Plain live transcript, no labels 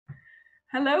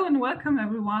Hello and welcome,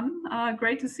 everyone.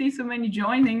 Great to see so many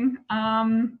joining.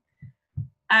 And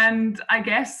I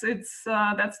guess that's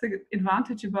the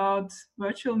advantage about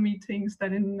virtual meetings,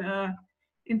 that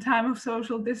in time of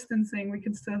social distancing, we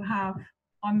can still have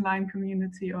online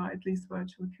community, or at least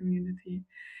virtual community.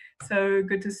 So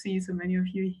good to see so many of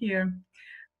you here.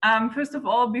 First of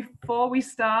all, before we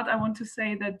start, I want to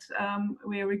say that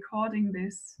we're recording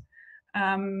this.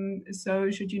 So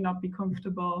should you not be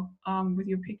comfortable with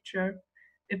your picture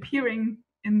appearing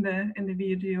in the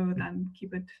video, then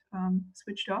keep it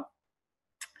switched off.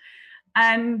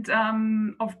 And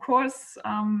of course,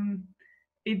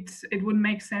 it would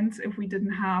make sense if we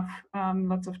didn't have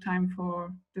lots of time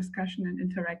for discussion and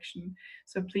interaction.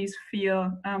 So please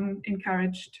feel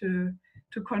encouraged to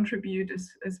contribute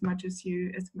as much as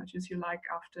you like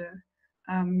after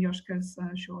Joschka's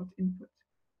short input.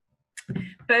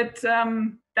 But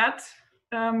that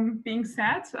being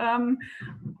said,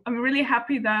 I'm really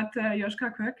happy that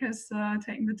Joschka Köck has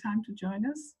taken the time to join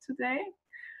us today.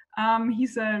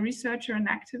 He's a researcher and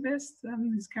activist.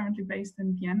 He's currently based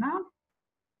in Vienna.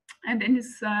 And in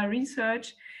his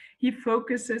research, he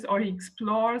focuses, or he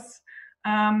explores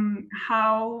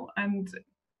how, and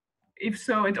if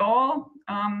so at all,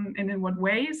 and in what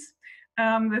ways,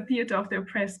 the theater of the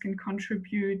oppressed can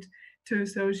contribute to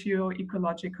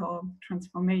socio-ecological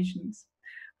transformations.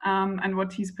 And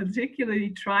what he's particularly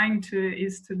trying to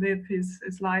is to live his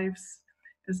lives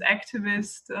as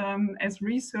activist, as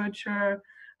researcher,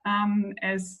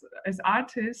 as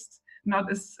artist,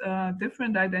 not as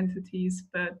different identities,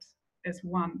 but as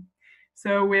one.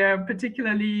 So we're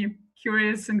particularly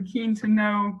curious and keen to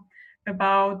know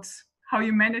about how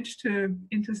you managed to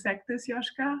intersect this,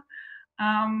 Joschka.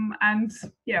 And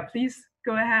yeah, please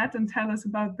go ahead and tell us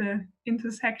about the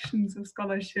intersections of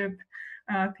scholarship,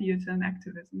 theater, and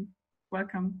activism.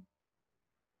 Welcome.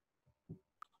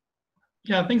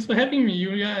 Yeah, thanks for having me,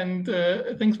 Julia, and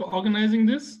thanks for organizing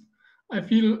this. I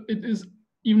feel it is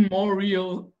even more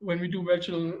real when we do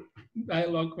virtual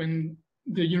dialogue, when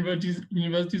the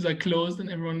universities are closed and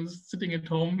everyone is sitting at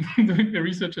home doing their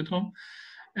research at home.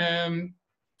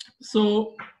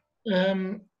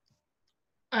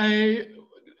 I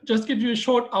just give you a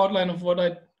short outline of what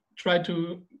I try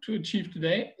to achieve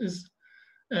today.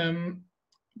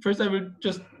 First, I will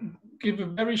just give a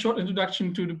very short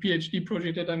introduction to the PhD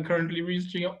project that I'm currently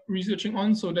researching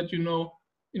on, so that you know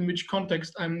in which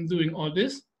context I'm doing all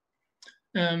this.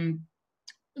 Then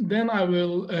I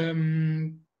will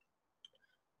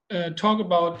talk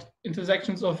about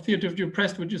intersections of theater of the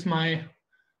oppressed, which is my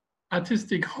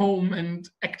artistic home and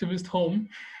activist home,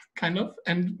 kind of,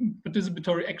 and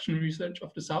participatory action research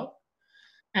of the South,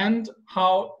 and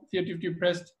how theater of the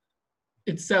oppressed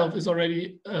itself is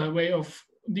already a way of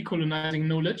decolonizing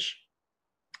knowledge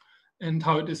and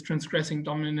how it is transgressing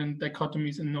dominant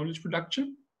dichotomies in knowledge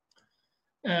production.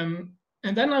 And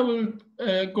then I will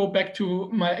go back to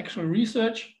my actual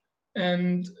research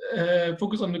and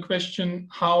focus on the question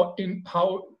how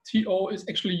TO is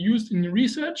actually used in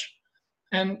research.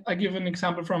 And I give an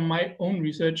example from my own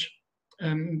research,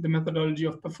 the methodology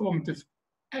of performative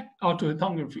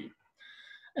autoethnography.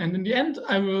 And in the end,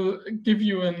 I will give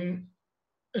you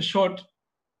a short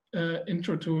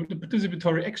intro to the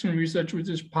participatory action research, which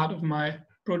is part of my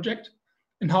project,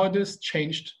 and how it has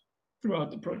changed throughout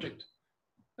the project.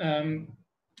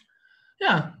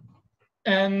 Yeah,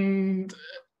 and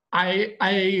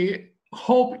I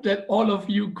hope that all of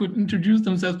you could introduce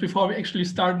themselves before we actually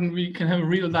start and we can have a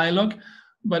real dialogue.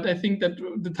 But I think that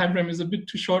the time frame is a bit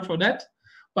too short for that.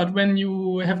 But when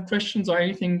you have questions or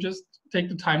anything, just take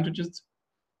the time to just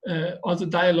also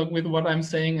dialogue with what I'm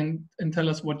saying and tell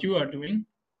us what you are doing.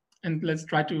 And let's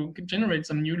try to generate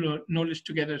some new knowledge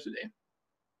together today.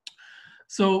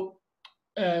 So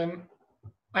I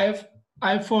have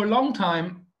for a long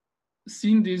time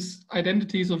seen these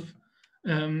identities of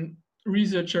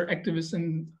researcher, activists,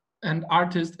 and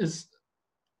artists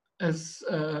as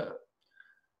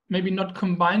maybe not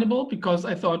combinable, because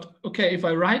I thought, okay, if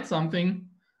I write something,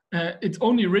 it's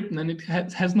only written and it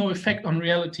has no effect on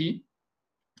reality,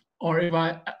 or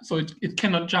it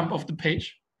cannot jump off the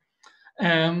page.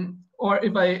 Or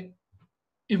if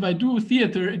I do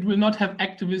theater, it will not have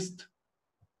activist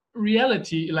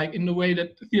reality, like in the way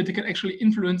that theater can actually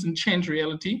influence and change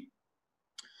reality.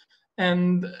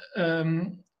 And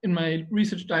in my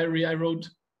research diary, I wrote,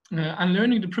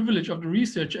 unlearning the privilege of the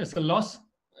researcher as a loss,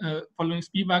 following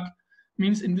Spivak,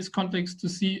 means in this context to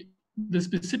see the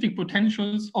specific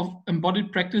potentials of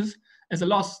embodied practice as a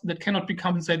loss that cannot be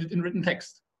compensated in written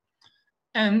text.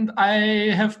 And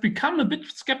I have become a bit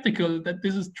skeptical that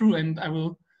this is true, and I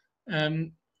will,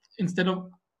 instead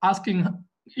of asking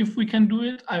if we can do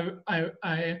it,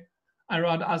 I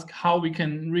rather ask how we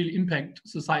can really impact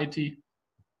society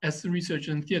as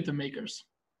researchers and theater makers.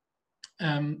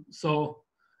 So,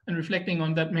 and reflecting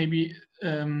on that, maybe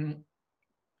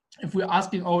if we're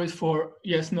asking always for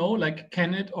yes, no, like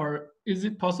can it or is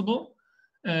it possible,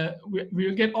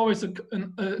 we'll get always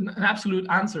an absolute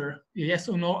answer, a yes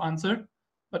or no answer.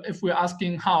 But if we're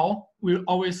asking how, we'll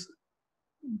always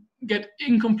get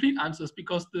incomplete answers,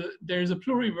 because there is a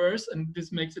pluriverse, and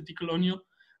this makes it decolonial,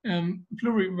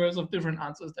 pluriverse of different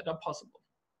answers that are possible.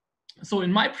 So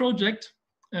in my project,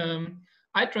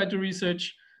 I try to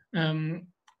research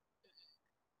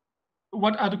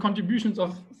what are the contributions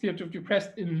of theater of the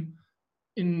oppressed in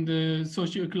the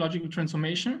socio-ecological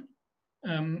transformation,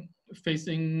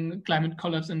 facing climate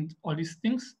collapse and all these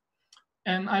things.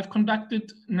 And I've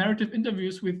conducted narrative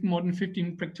interviews with more than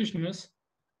 15 practitioners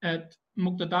at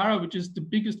Muqtadara, which is the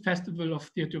biggest festival of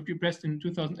theater of the oppressed in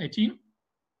 2018.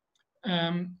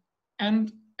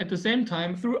 And at the same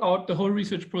time, throughout the whole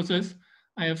research process,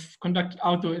 I have conducted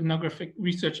autoethnographic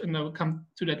research, and I will come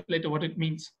to that later, what it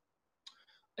means.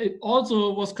 It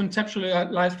also was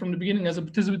conceptualized from the beginning as a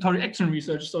participatory action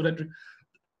research, so that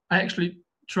I actually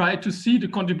try to see the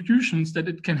contributions that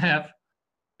it can have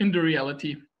in the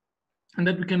reality, and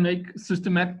that we can make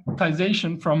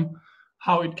systematization from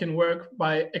how it can work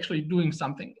by actually doing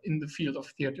something in the field of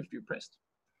theater of the oppressed.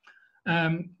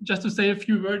 Just to say a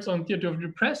few words on theater of the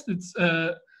oppressed, it's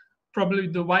probably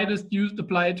the widest used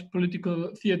applied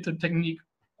political theater technique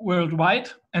worldwide,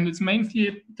 and its main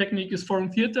technique is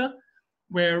forum theater,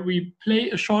 where we play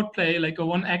a short play, like a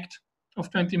one act of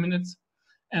 20 minutes,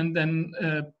 and then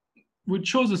which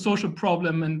shows a social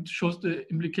problem and shows the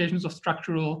implications of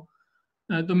structural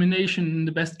domination in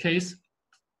the best case,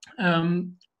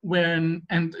 and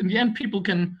in the end people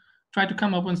can try to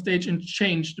come up on stage and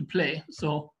change the play.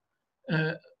 So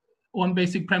one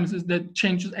basic premise is that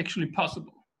change is actually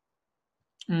possible.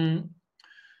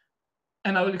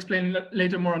 And I will explain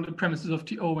later more on the premises of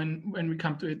TO when we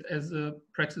come to it as a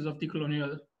praxis of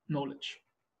decolonial knowledge.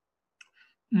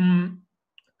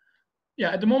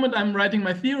 Yeah, at the moment I'm writing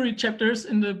my theory chapters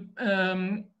in the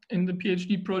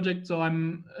PhD project, so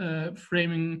I'm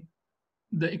framing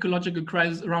the ecological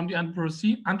crisis around the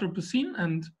Anthropocene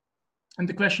and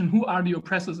the question, who are the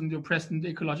oppressors and the oppressed in the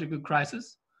ecological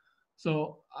crisis?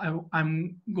 So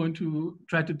I'm going to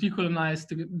try to decolonize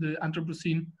the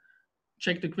Anthropocene,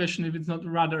 check the question if it's not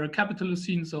rather a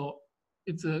capitalocene, so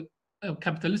it's a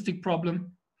capitalistic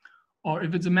problem, or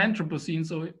if it's a manthropocene,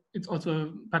 so it's also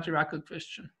a patriarchal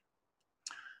question.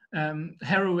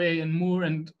 Haraway and Moore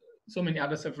and so many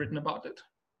others have written about it.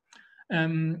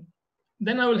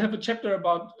 Then I will have a chapter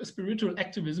about spiritual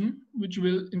activism, which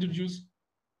will introduce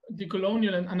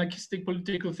decolonial and anarchistic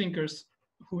political thinkers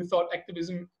who thought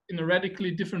activism in a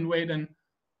radically different way than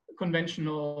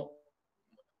conventional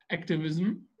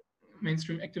activism,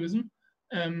 mainstream activism,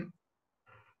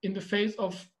 in the face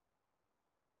of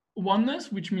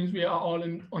oneness, which means we are all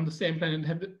on the same planet and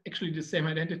have actually the same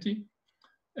identity,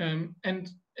 and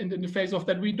in the face of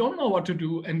that we don't know what to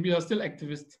do and we are still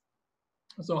activists.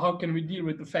 So how can we deal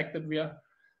with the fact that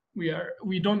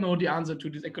we don't know the answer to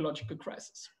this ecological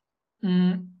crisis?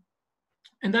 And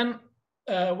then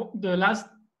the last,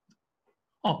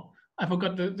 I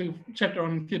forgot the chapter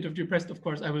on theater of the oppressed. Of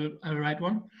course, I will write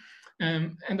one.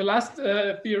 And the last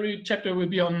theory chapter will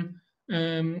be on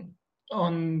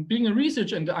being a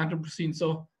researcher in the Anthropocene.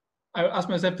 So I asked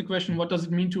myself the question: what does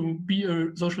it mean to be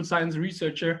a social science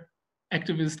researcher,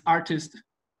 activist, artist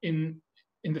in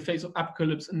the face of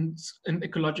apocalypse and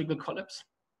ecological collapse?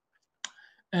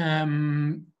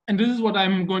 And this is what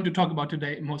I'm going to talk about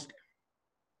today mostly.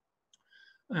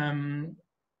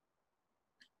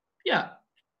 Yeah.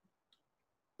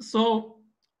 So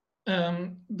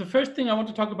the first thing I want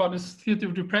to talk about is theater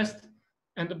of the oppressed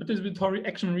and the participatory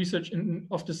action research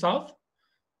of the South.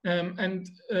 And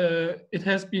it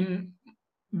has been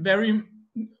very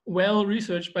well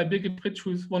researched by Birgit Pritsch,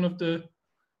 who is one of the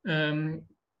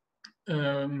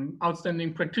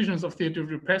outstanding practitioners of theater of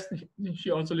the oppressed.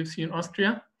 She also lives here in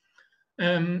Austria.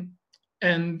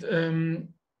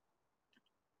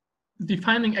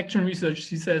 Defining action research,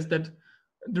 she says that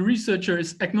the researcher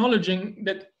is acknowledging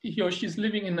that he or she is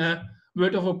living in a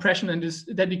world of oppression and is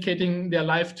dedicating their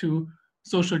life to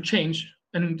social change,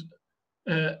 and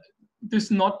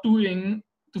this not doing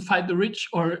to fight the rich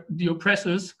or the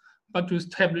oppressors, but to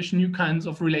establish new kinds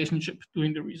of relationship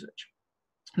doing the research.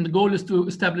 And the goal is to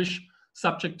establish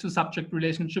subject-to-subject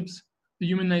relationships,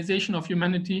 the humanization of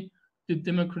humanity, the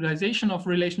democratization of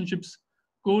relationships,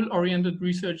 goal-oriented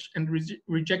research, and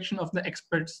rejection of the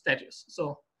expert status.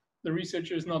 So the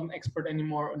researcher is not an expert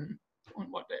anymore on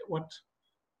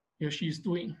he or she is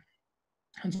doing.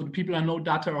 And so the people are no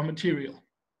data or material.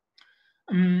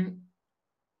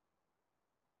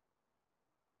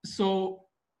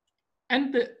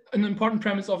 An important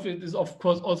premise of it is, of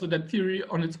course, also that theory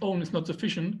on its own is not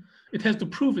sufficient. It has to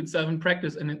prove itself in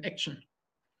practice and in action.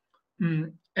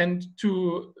 And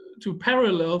to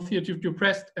parallel theory of the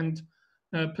oppressed and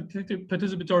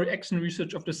participatory action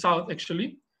research of the South,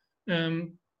 actually,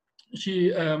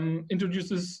 she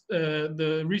introduces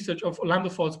the research of Orlando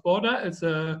Falls Borda as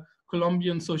a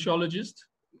Colombian sociologist,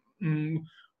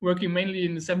 working mainly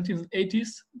in the 17th and 80s,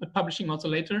 but publishing also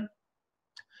later.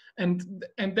 And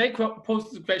they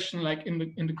posed the question, like in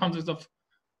the context of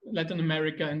Latin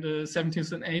America in the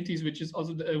 70s and 80s, which is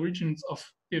also the origins of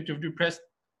theory of the oppressed.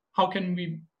 How can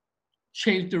we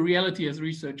change the reality as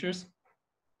researchers?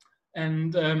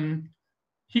 And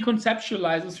he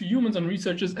conceptualizes humans and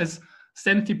researchers as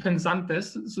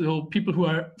sentipensantes, so people who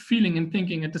are feeling and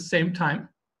thinking at the same time,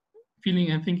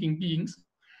 feeling and thinking beings,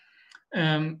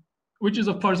 which is,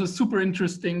 of course, a super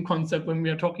interesting concept when we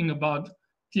are talking about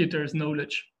theater as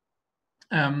knowledge.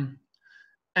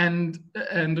 And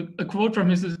a quote from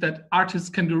his is that artists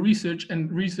can do research and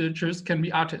researchers can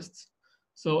be artists.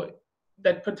 So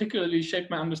that particularly shaped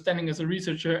my understanding as a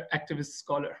researcher, activist,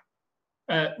 scholar,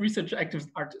 researcher, activist,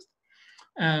 artist.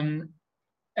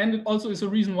 And it also is a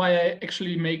reason why I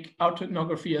actually make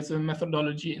autoethnography as a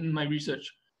methodology in my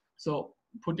research. So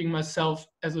putting myself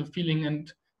as a feeling and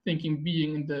thinking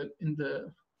being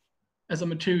as a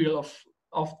material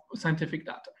of scientific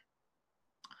data.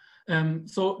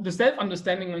 So the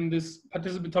self-understanding in this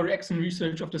participatory action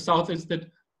research of the South is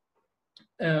that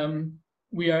the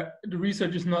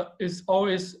research is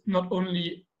always not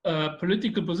only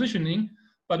political positioning,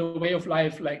 but a way of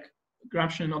life, like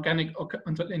Gramscian organic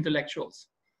intellectuals.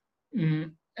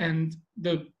 And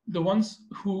the ones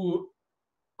who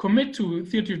commit to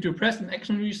theory of the oppressed and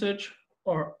action research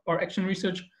or action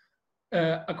research,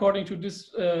 according to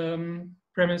this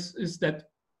premise,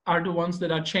 are the ones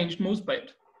that are changed most by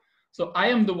it. So I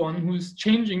am the one who's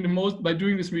changing the most by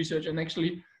doing this research. And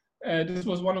actually, this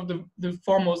was one of the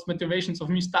foremost motivations of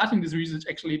me starting this research,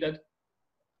 actually, that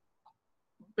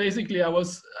basically I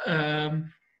was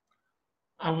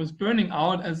burning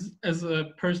out as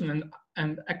a person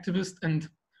and activist, and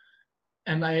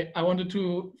I wanted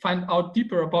to find out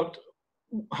deeper about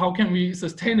how can we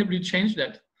sustainably change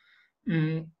that.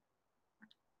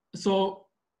 So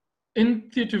in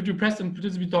theory of the oppressed and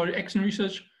participatory action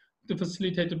research, the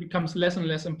facilitator becomes less and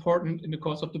less important in the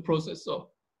course of the process.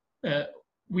 So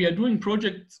we are doing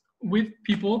projects with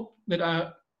people that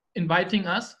are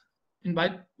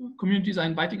communities are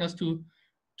inviting us to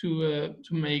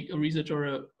make a research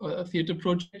or a theater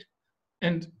project.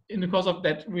 And in the course of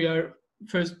that, we are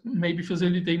first maybe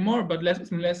facilitating more, but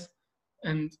less and less,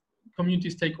 and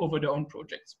communities take over their own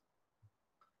projects.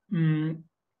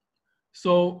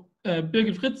 So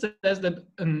Birgit Fritz says that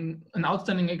an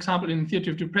outstanding example in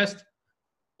theater of the oppressed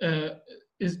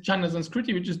is Chanda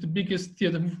Sanskriti, which is the biggest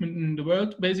theater movement in the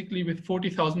world, basically with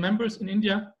 40,000 members in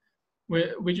India,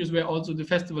 which is where also the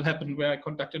festival happened, where I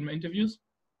conducted my interviews.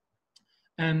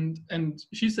 And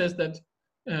she says that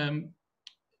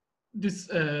this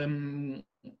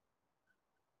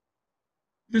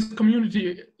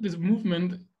community, this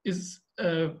movement is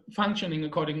functioning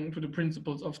according to the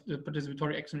principles of the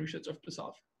participatory action research of the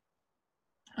South.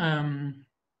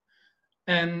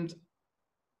 And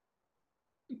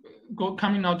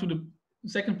coming now to the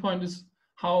second point is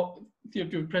how theory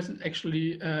of oppressed is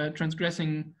actually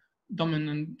transgressing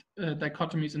dominant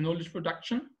dichotomies in knowledge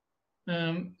production,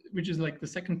 which is like the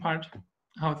second part,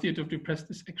 how theory of the oppressed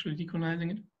is actually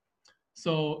decolonizing it.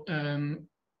 So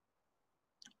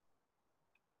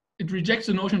it rejects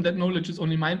the notion that knowledge is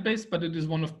only mind-based, but it is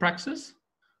one of praxis.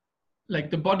 Like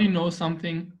the body knows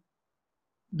something,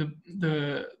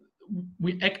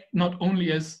 we act not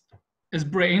only as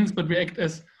brains, but we act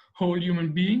as whole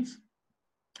human beings.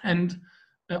 And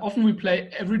often we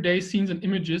play everyday scenes and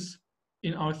images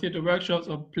in our theater workshops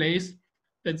or plays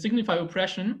that signify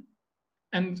oppression.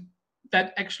 And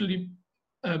that actually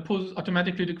poses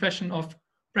automatically the question of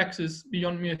praxis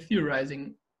beyond mere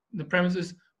theorizing. The premise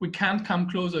is we can't come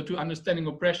closer to understanding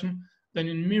oppression than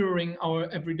in mirroring our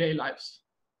everyday lives.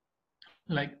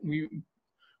 Like we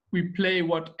play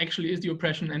what actually is the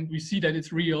oppression and we see that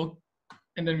it's real,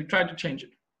 and then we try to change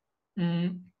it.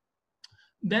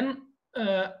 Then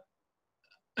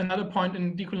another point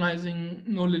in decolonizing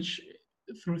knowledge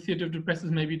through theater of the oppressed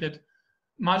is maybe that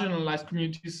marginalized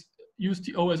communities use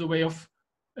TO as a way of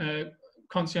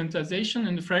conscientization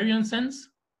in the Freudian sense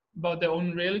about their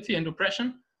own reality and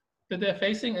oppression that they're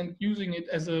facing, and using it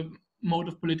as a mode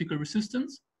of political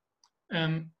resistance.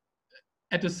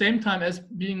 at the same time as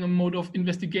being a mode of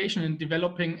investigation and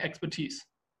developing expertise.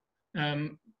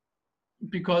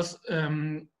 Because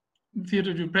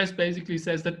theater to press basically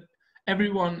says that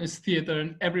everyone is theater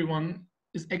and everyone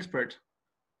is expert.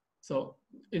 So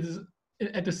it is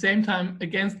at the same time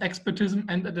against expertism,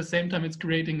 and at the same time it's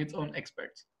creating its own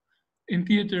experts in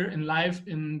theater, in life,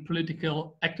 in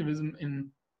political activism, in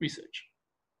research.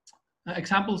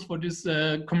 Examples for these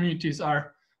communities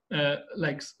are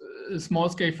like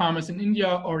small-scale farmers in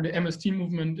India or the MST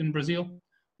movement in Brazil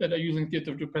that are using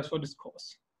theater to press for this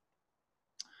cause.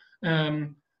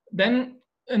 Then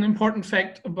an important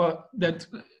fact about that,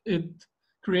 it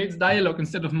creates dialogue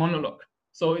instead of monologue.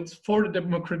 So it's for the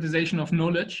democratization of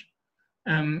knowledge.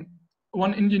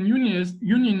 One Indian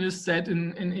unionist said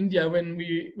in India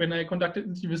when I conducted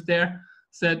interviews there,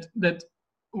 said that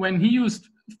when he used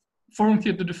forum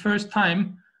theater the first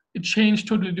time, it changed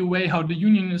totally the way how the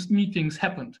unionist meetings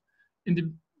happened.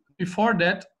 Before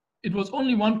that, it was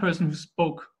only one person who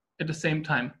spoke at the same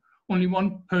time, only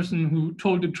one person who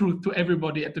told the truth to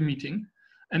everybody at the meeting.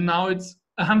 And now it's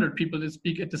 100 people that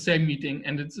speak at the same meeting,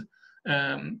 and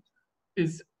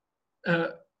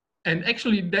and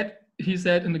actually that he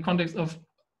said in the context of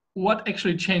what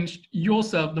actually changed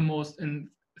yourself the most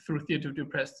through theater to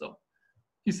press. So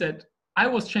he said, I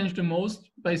was changed the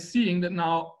most by seeing that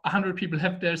now 100 people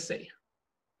have their say.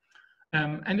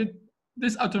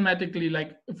 This automatically,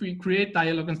 like if we create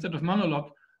dialogue instead of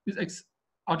monologue, this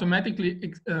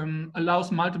automatically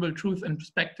allows multiple truths and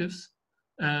perspectives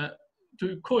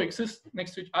to coexist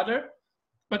next to each other.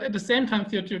 But at the same time,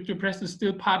 theater to press is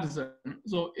still partisan.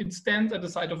 So it stands at the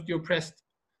side of the oppressed,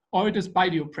 or it is by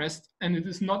the oppressed, and it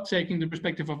is not taking the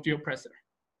perspective of the oppressor.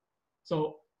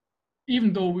 So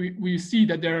even though we see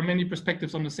that there are many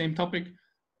perspectives on the same topic,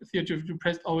 theater to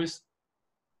press always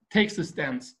takes the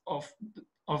stance of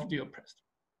the oppressed.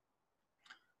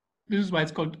 This is why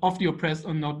it's called of the oppressed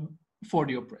and not for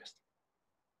the oppressed.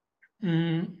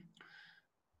 And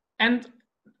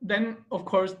then, of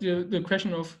course, the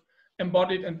question of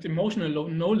embodied and emotional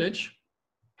knowledge.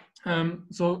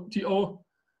 So TO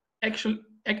actually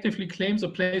actively claims a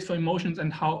place for emotions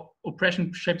and how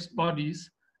oppression shapes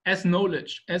bodies as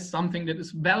knowledge, as something that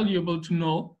is valuable to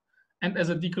know, and as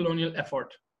a decolonial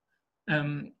effort.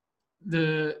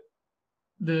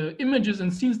 The images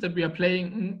and scenes that we are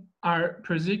playing are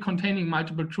per se containing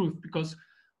multiple truths, because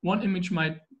one image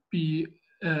might be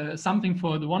something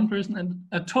for the one person and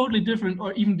a totally different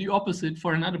or even the opposite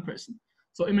for another person.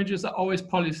 So images are always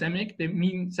polysemic, they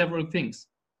mean several things.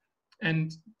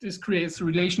 And this creates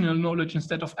relational knowledge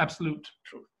instead of absolute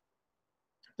truth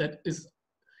that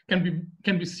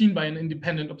can be seen by an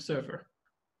independent observer.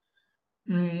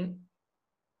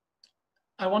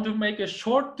 I want to make a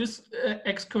short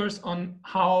excursus on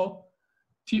how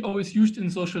TO is used in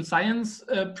social science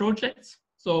projects.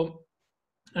 So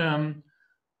there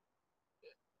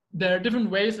are different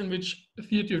ways in which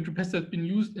theater to press has been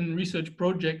used in research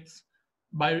projects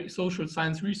by social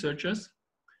science researchers.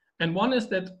 And one is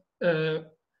that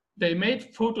they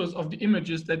made photos of the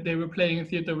images that they were playing in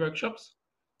theater workshops.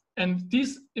 And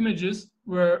these images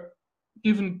were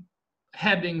given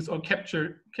headings or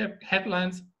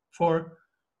headlines for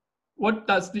what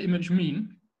does the image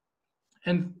mean.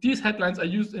 And these headlines are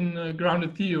used in a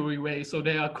grounded theory way. So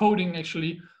they are coding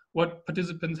actually what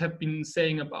participants have been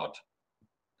saying about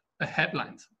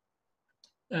headlines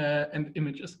and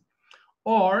images.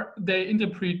 Or they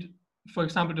interpret, for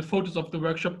example, the photos of the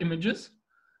workshop images.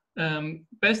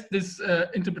 This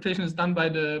interpretation is done by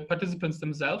the participants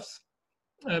themselves,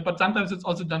 but sometimes it's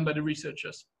also done by the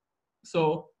researchers.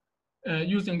 So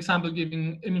using example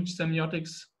giving image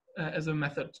semiotics as a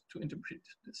method to interpret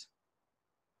this.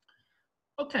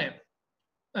 Okay.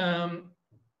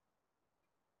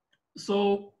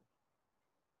 So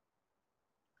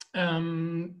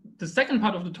the second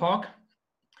part of the talk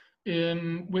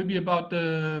will be about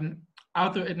the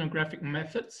other ethnographic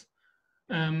methods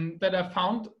that I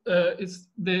found.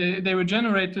 They were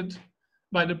generated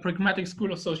by the Pragmatic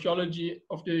School of Sociology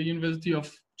of the University of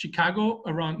Chicago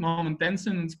around Norman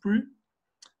Denson and Sprue.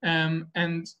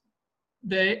 And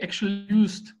they actually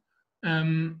used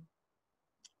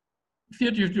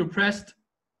theater to oppressed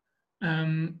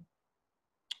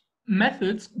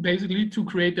methods basically to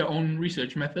create their own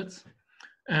research methods.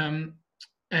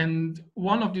 And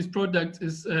one of these products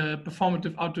is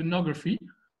performative autoethnography,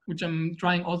 which I'm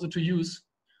trying also to use.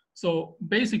 So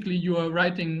basically you are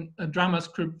writing a drama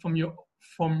script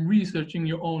from researching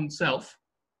your own self.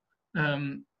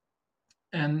 And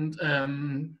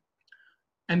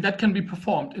that can be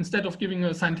performed instead of giving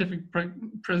a scientific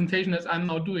presentation as I'm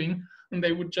now doing, and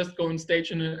they would just go on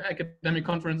stage in an academic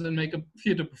conference and make a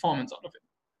theater performance out of it.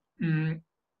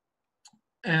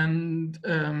 And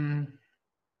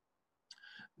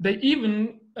they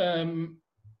even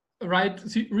write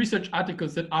research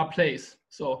articles that are plays,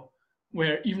 so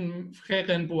where even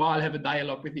Frere and Boal have a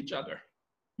dialogue with each other.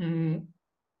 And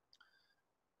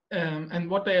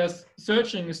what they are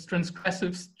searching is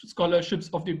transgressive scholarships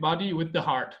of the body with the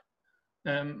heart.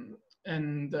 When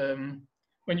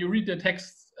you read the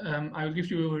texts, I will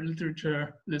give you a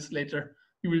literature list later,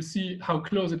 you will see how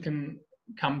close it can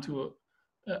come to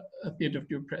a theater of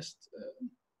the oppressed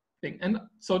thing. And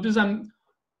so this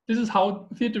is how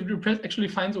theater of the oppressed actually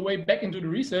finds a way back into the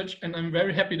research, and I'm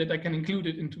very happy that I can include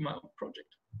it into my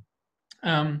project.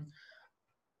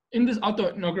 In this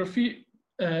autoethnography,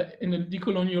 in a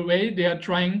decolonial way, they are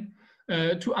trying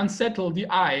to unsettle the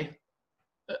I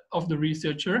of the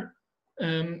researcher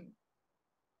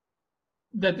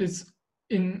that is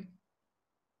in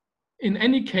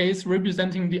any case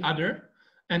representing the other,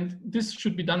 and this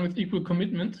should be done with equal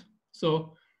commitment.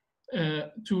 So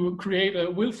to create a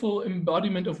willful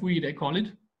embodiment of we, they call it,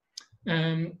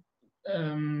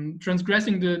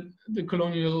 transgressing the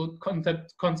colonial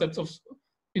concepts of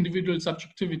individual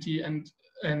subjectivity and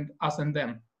us and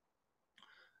them.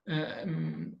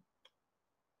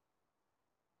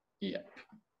 Yeah.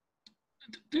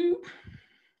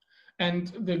 And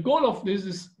the goal of this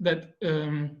is that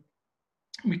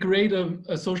we create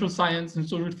a social science and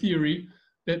social theory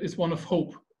that is one of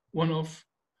hope, one of,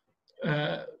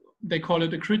 they call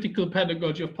it a critical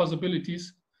pedagogy of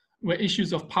possibilities, where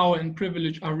issues of power and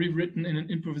privilege are rewritten in an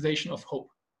improvisation of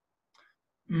hope.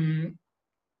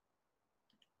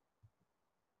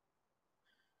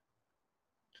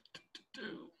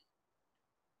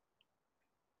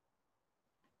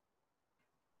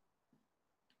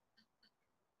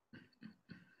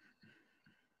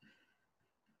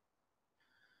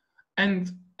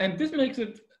 And this makes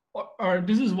it, or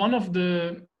this is one of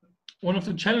the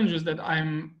challenges that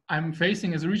I'm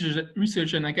facing as a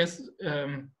researcher, and I guess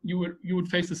you would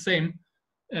face the same.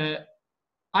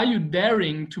 Are you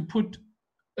daring to put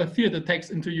a theater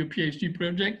text into your PhD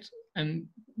project and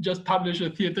just publish a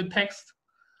theater text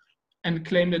and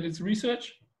claim that it's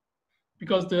research?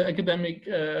 Because the academic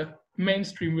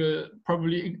mainstream will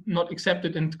probably not accept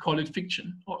it and call it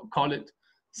fiction or call it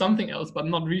something else, but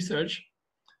not research.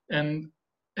 And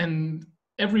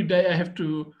every day I have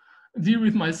to deal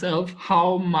with myself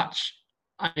how much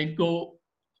I go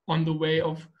on the way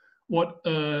of what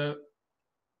a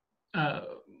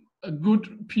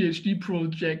good PhD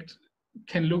project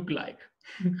can look like.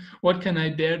 What can I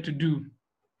dare to do?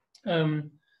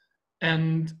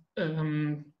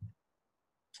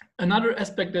 Another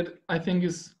aspect that I think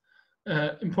is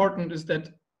important is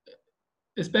that,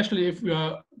 especially if we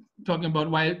are talking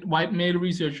about white male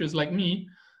researchers like me,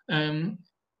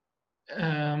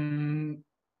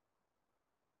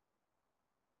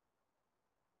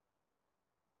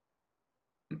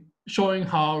 showing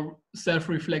how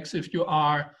self-reflexive you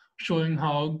are, showing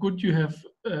how good you have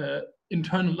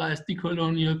internalized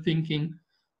decolonial thinking,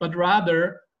 but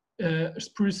rather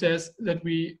Spruce says that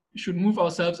we should move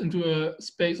ourselves into a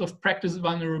space of practice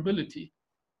vulnerability.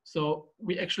 So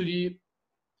we actually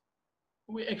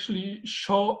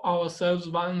show ourselves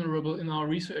vulnerable in our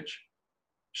research,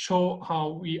 show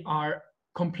how we are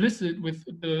complicit with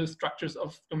the structures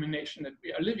of domination that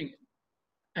we are living in.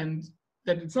 And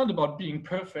that it's not about being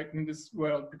perfect in this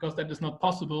world, because that is not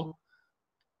possible,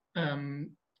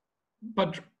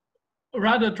 but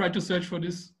rather try to search for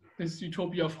this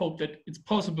utopia of hope that it's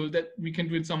possible that we can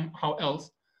do it somehow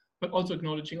else, but also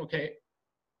acknowledging, okay,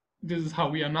 this is how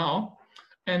we are now.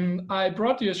 And I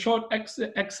brought you a short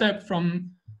excerpt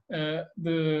from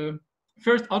the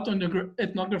first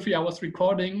autoethnography I was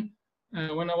recording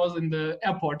when I was in the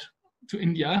airport to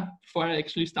India before I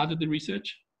actually started the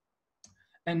research.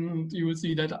 And you will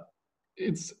see that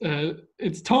it's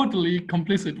totally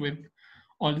complicit with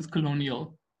all this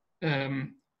colonial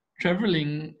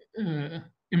traveling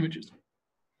images.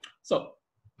 So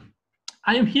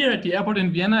I am here at the airport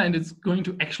in Vienna, and it's going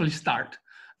to actually start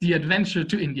the adventure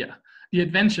to India. The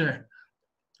adventure.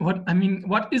 What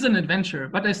is an adventure?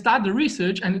 But I start the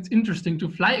research, and it's interesting to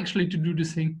fly actually to do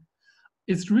this thing.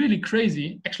 It's really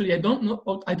crazy. Actually, I don't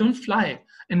know. I don't fly.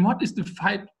 And what is the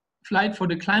flight for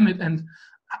the climate?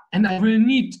 And I will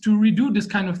need to redo this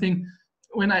kind of thing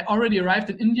when I already arrived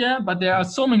in India. But there are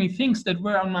so many things that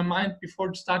were on my mind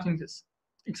before starting this.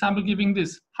 Example giving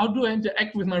this. How do I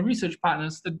interact with my research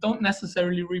partners that don't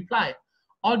necessarily reply?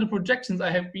 All the projections I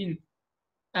have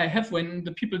when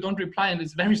the people don't reply, and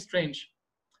it's very strange.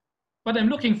 But I'm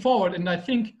looking forward, and I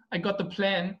think I got the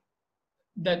plan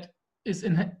that is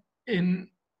in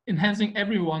enhancing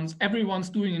everyone's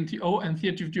doing in TO and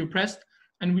Theatre of the Oppressed.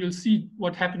 and we'll see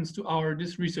what happens to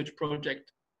this research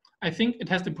project. I think it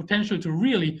has the potential to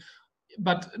really,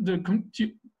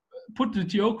 to put the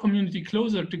TO community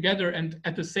closer together and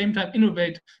at the same time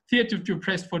innovate theater to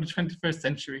oppressed for the 21st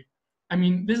century. I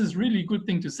mean, this is really a good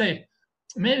thing to say.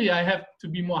 Maybe I have to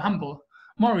be more humble,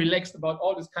 more relaxed about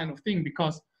all this kind of thing,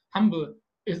 because humble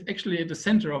is actually at the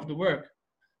center of the work.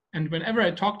 And whenever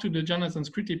I talk to the Jana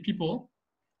Sanskriti people,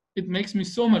 it makes me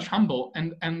so much humble.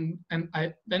 And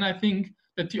then I think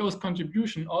that TO's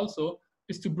contribution also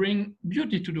is to bring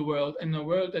beauty to the world, in a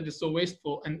world that is so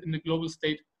wasteful and in the global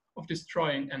state of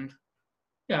destroying. And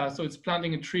yeah, so it's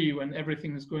planting a tree when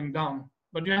everything is going down.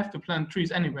 But you have to plant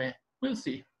trees anyway. We'll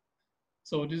see.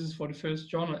 So this is for the first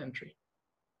journal entry.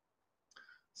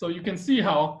 So you can see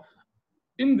how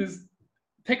in this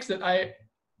text that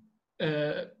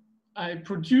I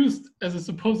produced as a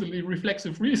supposedly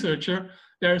reflexive researcher,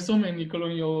 there are so many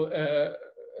colonial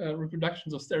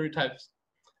reproductions of stereotypes.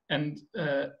 And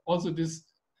also this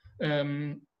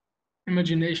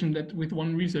imagination that with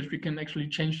one research we can actually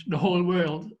change the whole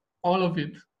world, all of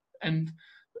it, and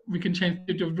we can change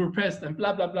the state of the oppressed and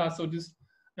blah, blah, blah. So this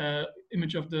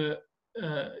image of the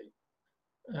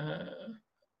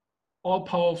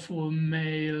all-powerful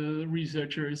male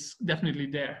researcher is definitely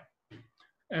there.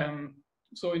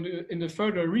 So in the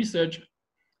further research,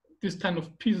 this kind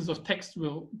of pieces of text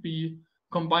will be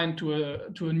combined to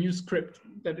a new script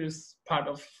that is part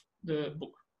of the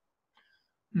book.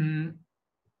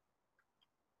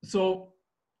 So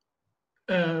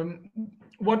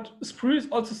what Sprue is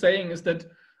also saying is that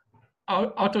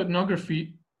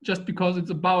autoethnography, just because it's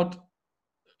about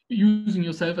using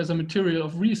yourself as a material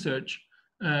of research,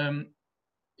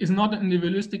 is not an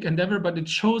individualistic endeavor, but it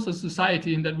shows a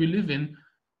society in that we live in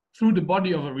through the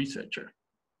body of a researcher.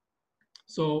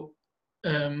 So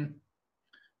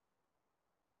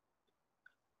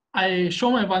I show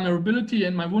my vulnerability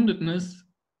and my woundedness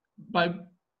by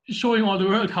showing all the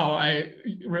world how I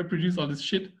reproduce all this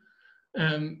shit,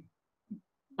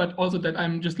 but also that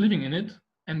I'm just living in it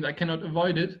and I cannot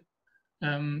avoid it.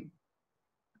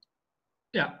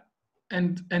 Yeah,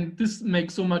 and this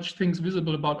makes so much things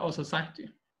visible about our society.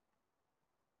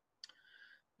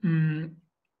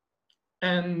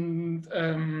 And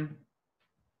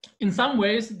in some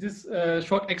ways, this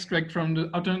short extract from the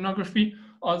autoethnography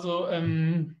also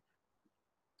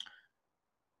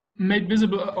made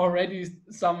visible already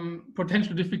some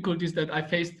potential difficulties that I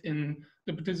faced in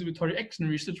the participatory action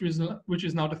research, which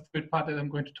is now the third part that I'm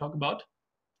going to talk about.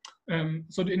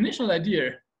 So the initial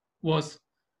idea was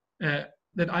that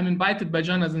I'm invited by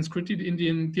Jana Sanskriti, the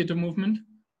Indian theater movement,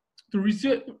 to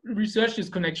research this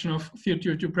connection of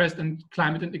theater to oppressed and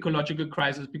climate and ecological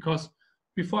crisis, because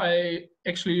before I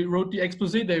actually wrote the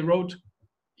expose, they wrote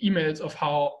emails of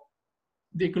how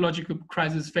the ecological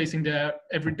crisis is facing their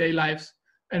everyday lives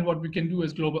and what we can do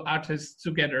as global artists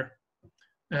together.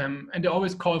 And they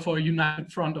always call for a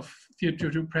united front of theater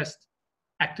to oppressed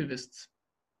activists.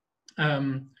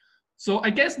 So I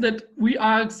guess that we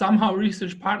are somehow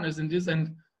research partners in this,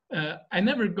 and I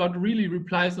never got really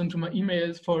replies onto my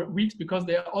emails for weeks because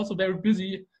they are also very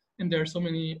busy and there are so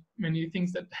many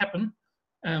things that happen.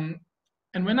 And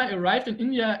when I arrived in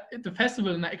India at the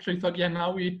festival, and I actually thought, yeah,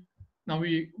 now we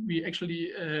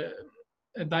actually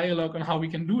a dialogue on how we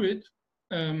can do it,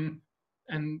 and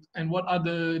what are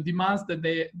the demands that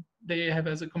they have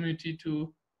as a community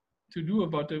to go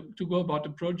about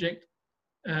the project.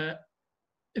 I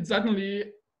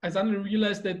suddenly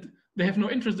realized that they have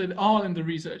no interest at all in the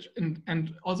research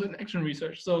and also in action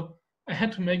research. So I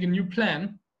had to make a new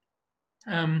plan.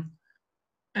 And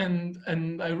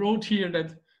I wrote here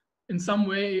that in some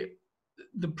way,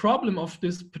 the problem of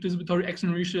this participatory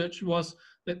action research was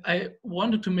that I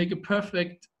wanted to make a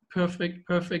perfect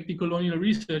decolonial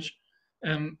research.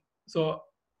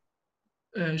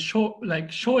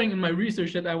 Showing in my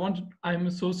research that I'm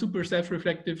a so super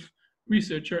self-reflective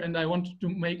researcher, and I wanted to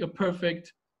make a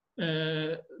perfect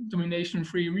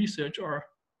domination-free research or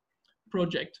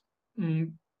project,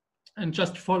 and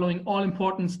just following all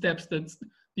important steps that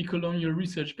the colonial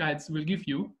research guides will give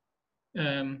you.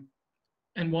 And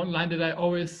one line that I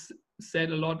always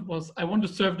said a lot was, I want to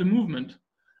serve the movement.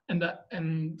 And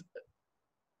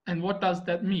what does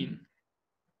that mean?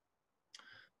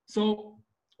 So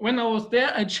when I was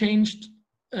there, I changed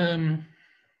the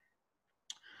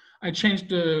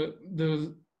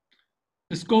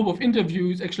scope of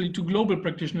interviews actually to global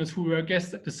practitioners who were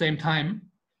guests at the same time.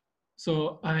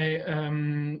 So I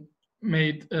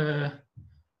made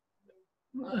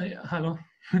hello,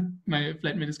 my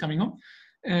flatmate is coming home.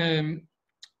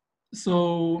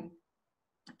 So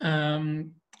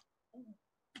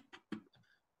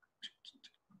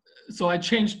I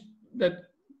changed that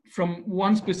from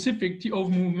one specific TO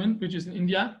movement, which is in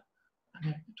India,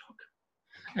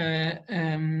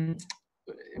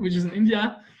 which is in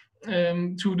India,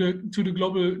 to the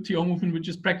global TO movement, which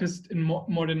is practiced in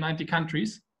more than 90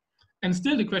 countries. And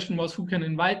still the question was, who can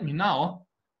invite me now?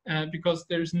 Because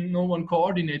there's no one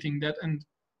coordinating that, and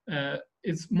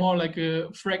it's more like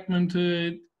a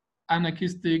fragmented,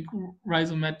 anarchistic,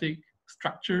 rhizomatic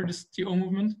structure, this TO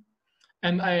movement.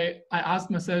 And I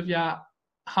asked myself, yeah,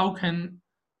 who can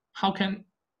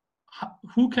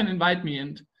invite me?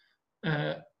 And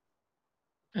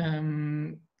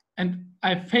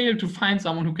I failed to find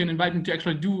someone who can invite me to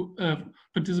actually do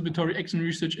participatory action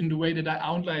research in the way that I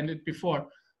outlined it before,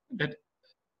 that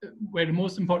where the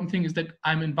most important thing is that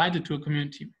I'm invited to a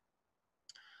community.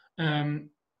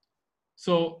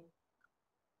 So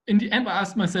in the end, I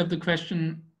asked myself the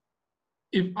question,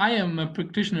 if I am a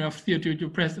practitioner of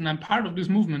TdU Press and I'm part of this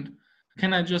movement,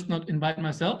 can I just not invite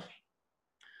myself?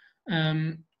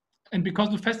 And because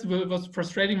the festival was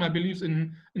frustrating my beliefs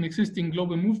in an existing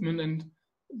global movement and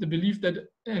the belief that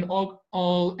an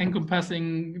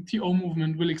all-encompassing TO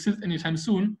movement will exist anytime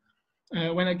soon,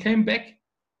 when I came back,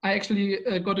 I actually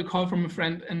got a call from a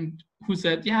friend and who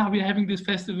said, yeah, we're having this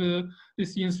festival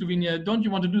this year in Slovenia. Don't you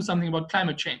want to do something about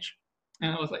climate change?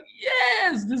 And I was like,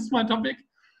 yes, this is my topic.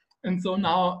 And so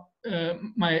now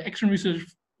my action research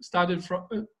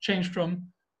changed from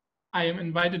I am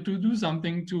invited to do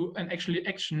something to an actually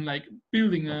action, like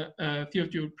building a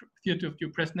TdU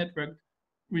Press network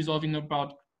resolving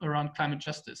around climate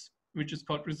justice, which is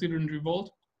called Resilient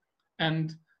Revolt.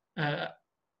 And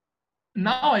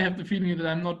now I have the feeling that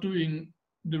I'm not doing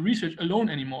the research alone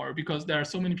anymore, because there are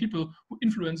so many people who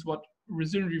influence what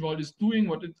Resilient Revolt is doing,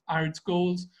 what are its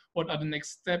goals, what are the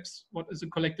next steps, what is a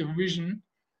collective vision.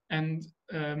 And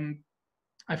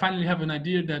I finally have an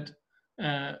idea that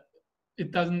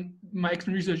my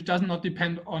action research does not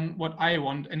depend on what I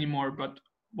want anymore, but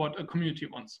what a community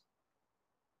wants.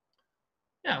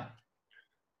 Yeah.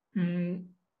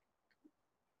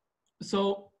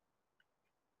 So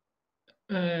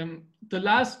the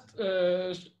last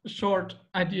short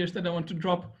ideas that I want to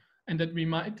drop and that we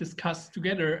might discuss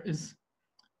together is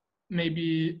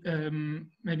maybe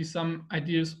some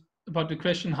ideas about the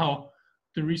question how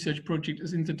the research project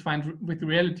is intertwined with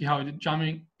reality, how it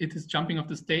is jumping off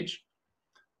the stage.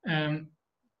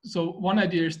 So one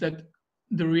idea is that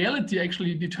the reality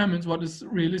actually determines what is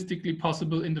realistically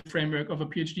possible in the framework of a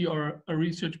PhD or a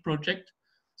research project.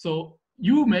 So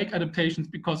you make adaptations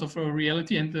because of a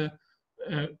reality, and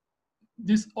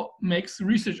this makes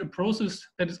research a process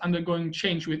that is undergoing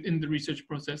change within the research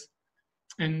process.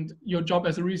 And your job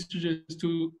as a researcher is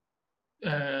to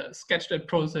sketch that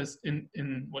process in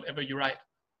whatever you write.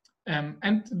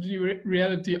 And the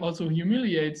reality also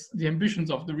humiliates the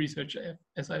ambitions of the researcher,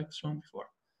 as I've shown before.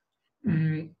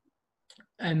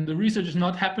 And the research is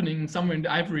not happening somewhere in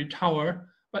the ivory tower,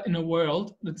 but in a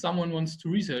world that someone wants to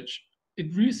research.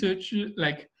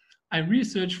 I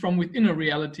research from within a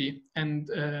reality, and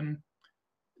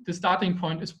the starting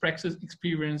point is praxis,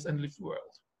 experience, and lived world.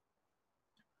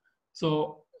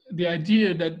 So the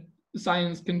idea that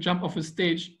science can jump off a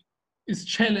stage is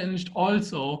challenged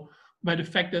also by the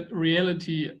fact that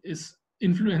reality is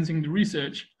influencing the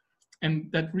research,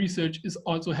 and that research is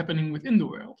also happening within the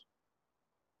world.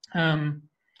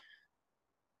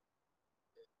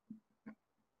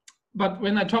 But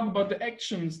when I talk about the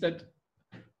actions that,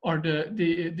 or the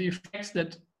effects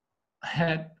that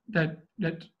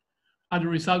are the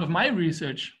result of my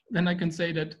research, then I can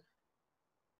say that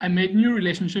I made new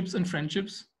relationships and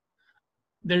friendships.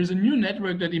 There's a new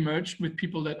network that emerged with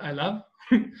people that I love,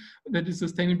 that is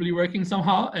sustainably working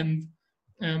somehow, and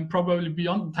probably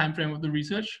beyond the time frame of the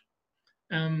research.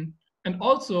 And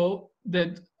also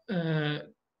that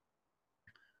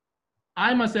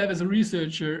I myself as a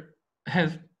researcher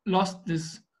have lost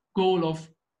this goal of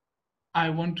I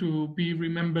want to be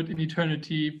remembered in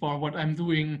eternity for what I'm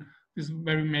doing, this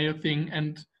very male thing,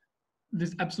 and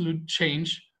this absolute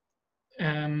change.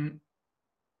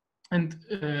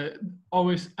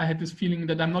 Always I had this feeling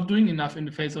that I'm not doing enough in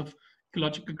the face of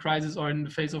ecological crisis or in the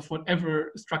face of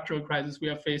whatever structural crisis we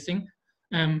are facing.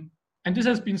 And this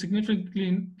has been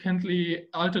significantly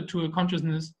altered to a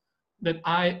consciousness that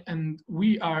I and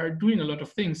we are doing a lot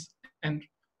of things. And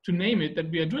to name it,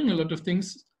 that we are doing a lot of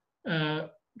things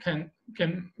can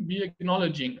be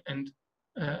acknowledging. And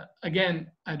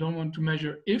again, I don't want to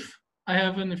measure if I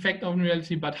have an effect on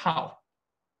reality, but how.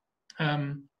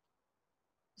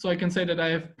 So I can say that I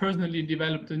have personally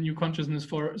developed a new consciousness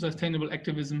for sustainable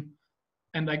activism,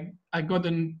 and I got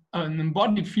an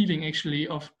embodied feeling actually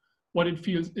of what it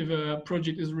feels if a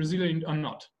project is resilient or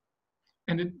not.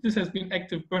 and this has been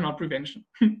active burnout prevention.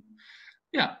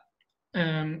 Yeah.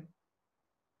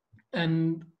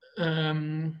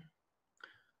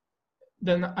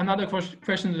 Then another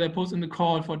question that I posed in the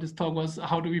call for this talk was,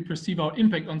 how do we perceive our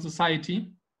impact on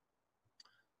society?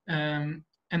 And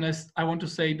I want to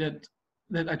say that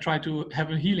I try to have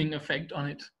a healing effect on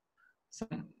it,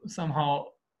 somehow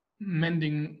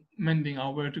mending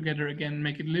our world together again,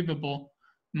 make it livable,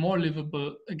 more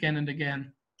livable again and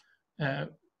again.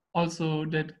 Also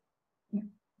that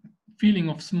feeling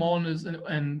of smallness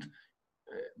and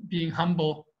being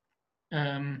humble,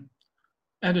 and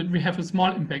that we have a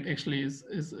small impact actually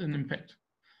is an impact.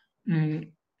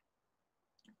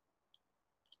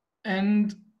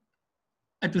 And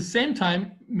at the same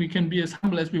time, we can be as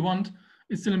humble as we want.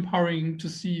 It's still empowering to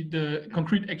see the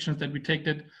concrete actions that we take,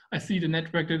 that I see the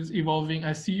network that is evolving,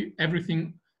 I see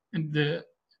everything and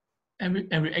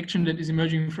every action that is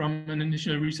emerging from an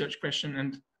initial research question.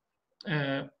 And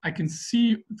I can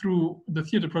see through the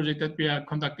theater project that we are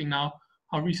conducting now,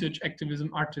 how research,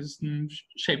 activism, artisan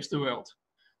shapes the world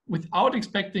without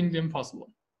expecting the impossible.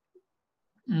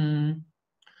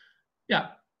 Yeah.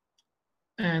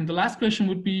 And the last question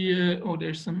would be,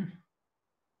 there's some.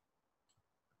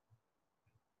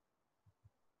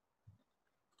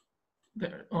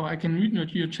 There. Oh, I can read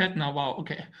your chat now. Wow,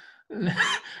 okay.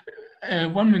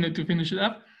 1 minute to finish it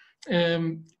up.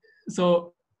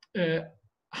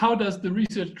 How does the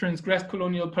research transgress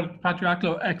colonial,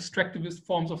 patriarchal, extractivist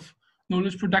forms of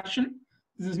knowledge production?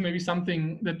 This is maybe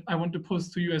something that I want to pose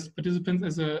to you as participants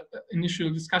as an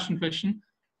initial discussion question.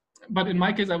 But in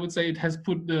my case, I would say it has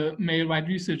put the male white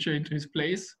researcher into his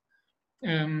place.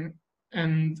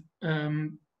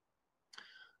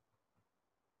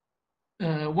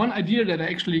 One idea that I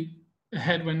actually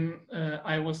had when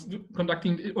I was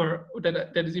conducting, or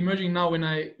that is emerging now when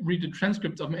I read the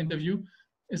transcripts of my interview,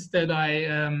 is that I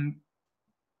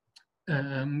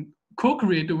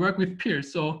co-create the work with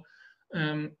peers. So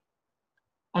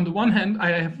on the one hand,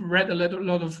 I have read a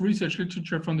lot of research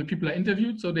literature from the people I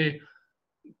interviewed, so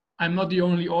I'm not the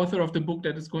only author of the book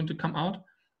that is going to come out,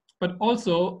 but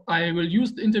also I will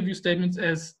use the interview statements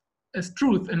as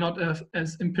truth and not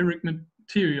as empiric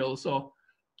material. So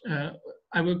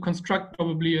I will construct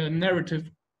probably a narrative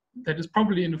that is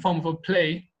probably in the form of a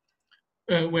play,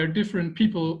 where different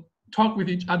people talk with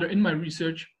each other in my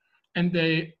research, and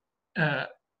they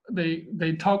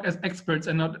talk as experts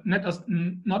and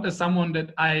not as someone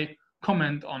that I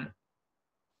comment on.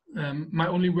 My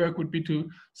only work would be to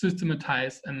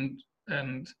systematize and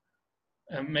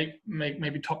make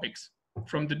maybe topics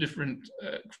from the different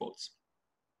quotes.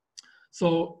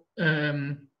 So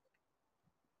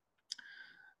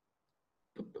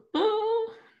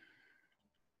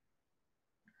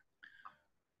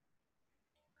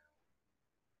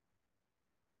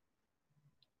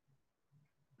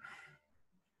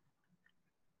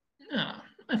yeah,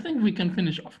 I think we can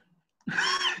finish off.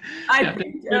 I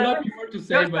think there's a lot more to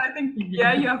say, but I think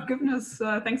you have given us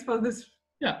thanks for this.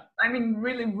 Yeah, I mean,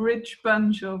 really rich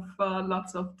bunch of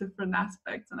lots of different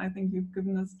aspects, and I think you've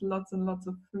given us lots and lots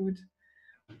of food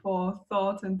for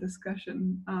thought and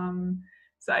discussion.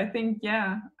 So I think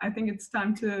it's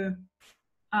time to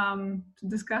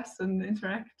discuss and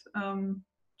interact.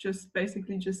 Just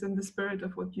basically just in the spirit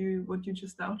of what you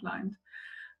just outlined.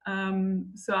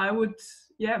 So I would,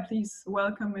 please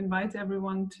invite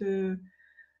everyone to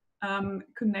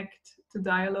connect to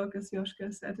dialogue, as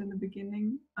Joschka said in the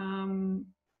beginning.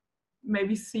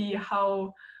 Maybe see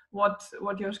how what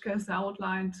Joschka has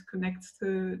outlined connects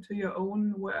to your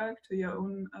own work, to your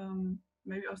own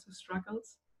maybe also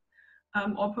struggles,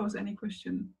 or pose any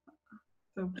question.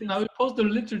 So please. I will post the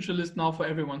literature list now for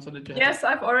everyone so that you have Yes,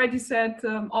 I've already said,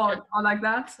 or like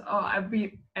that, or I'll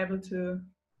be able to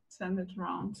send it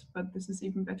around, but this is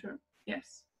even better.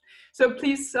 Yes. So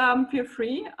please feel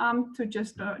free to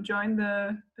just join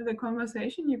the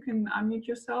conversation. You can unmute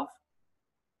yourself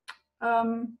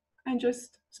and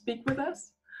just speak with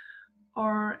us.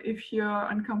 Or if you're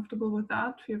uncomfortable with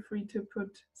that, feel free to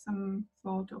put some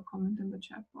thought or comment in the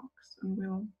chat box and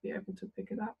we'll be able to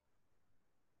pick it up.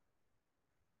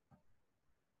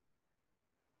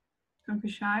 Don't be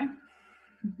shy.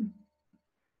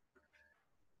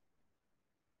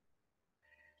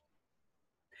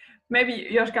 Maybe,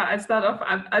 Joschka, I'd start off.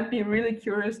 I'd be really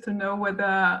curious to know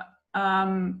whether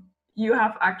you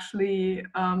have actually,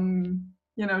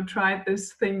 tried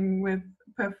this thing with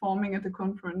performing at the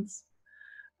conference.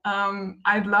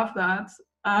 I'd love that.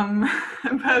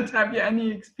 But have you any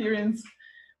experience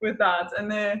with that?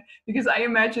 And because I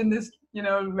imagine this,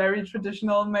 very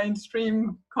traditional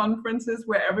mainstream conferences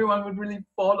where everyone would really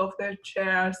fall off their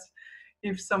chairs,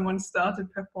 if someone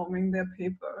started performing their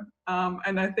paper.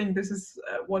 And I think this is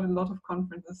what a lot of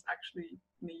conferences actually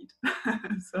need.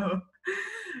 So,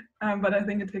 but I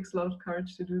think it takes a lot of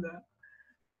courage to do that.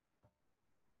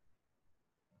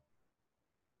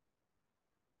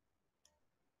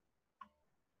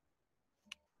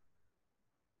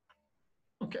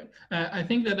 Okay, I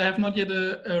think that I have not yet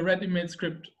a ready-made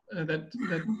script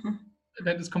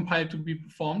that is compiled to be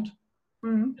performed.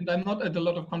 Mm-hmm. And I'm not at a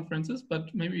lot of conferences,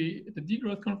 but maybe at the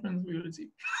Degrowth conference we will see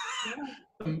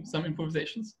some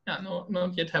improvisations. Yeah, no,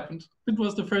 not yet happened. It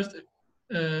was the first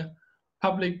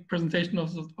public presentation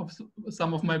of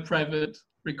some of my private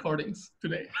recordings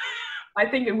today. I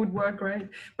think it would work great,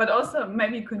 but also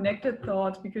maybe connected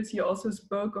thought, because you also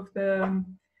spoke of the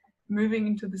moving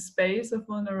into the space of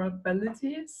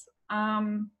vulnerabilities.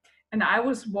 And I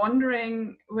was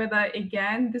wondering whether,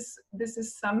 again, this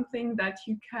is something that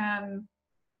you can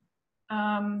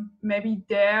maybe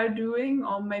dare doing,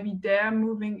 or maybe dare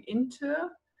moving into,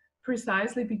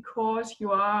 precisely because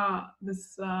you are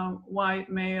this white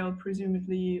male,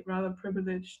 presumably rather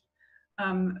privileged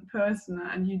person,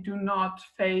 and you do not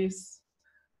face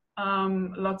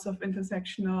lots of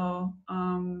intersectional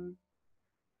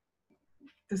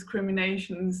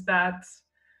discriminations that,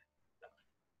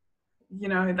 you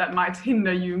know, that might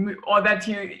hinder you, or that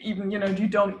you even, you know, you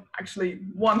don't actually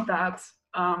want that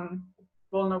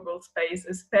vulnerable space,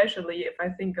 especially if I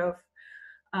think of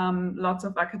lots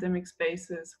of academic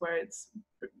spaces where it's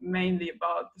mainly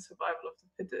about the survival of the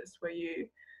fittest, where you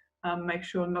make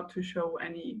sure not to show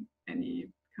any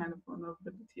kind of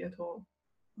vulnerability at all.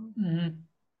 Mm-hmm.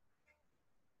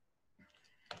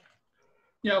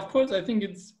 Yeah, of course, I think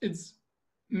it's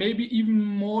maybe even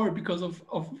more because of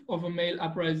a male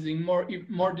uprising,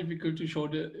 more difficult to show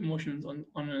the emotions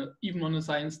even on a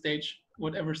science stage,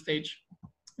 whatever stage,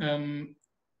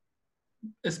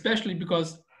 especially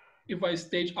because if I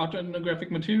stage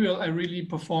autoethnographic material, I really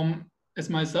perform as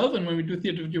myself, and when we do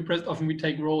theater with your press, often we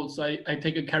take roles. So I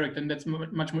take a character, and that's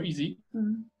much more easy.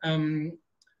 Mm-hmm.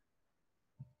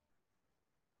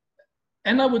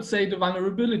 And I would say the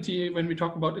vulnerability, when we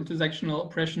talk about intersectional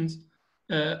oppressions,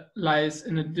 lies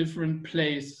in a different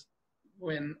place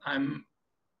when I'm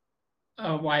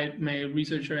a white male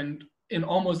researcher, and in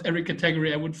almost every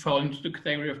category I would fall into the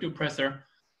category of the oppressor.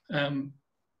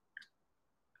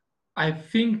 I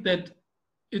think that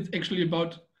it's actually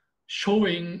about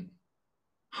showing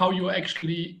how you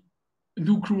actually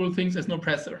do cruel things as an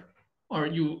oppressor, or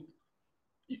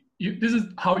this is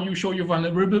how you show your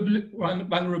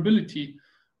vulnerability,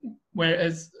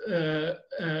 whereas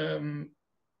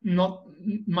not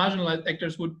marginalized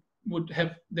actors would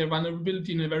have their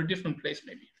vulnerability in a very different place,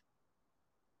 maybe.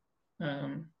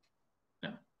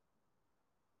 Yeah.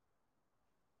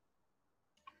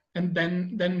 And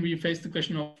then we face the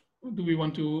question of, do we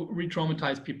want to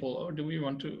re-traumatize people, or do we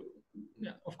want to?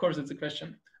 Yeah, of course, it's a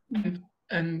question.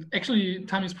 And actually,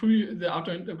 Tamis Prue, the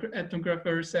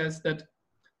autoethnographer, says that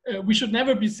we should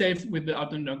never be safe with the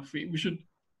autoethnography. We should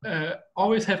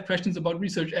always have questions about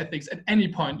research ethics at any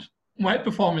point, while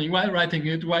performing, while writing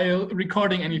it, while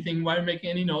recording anything, while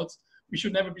making any notes. We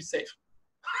should never be safe.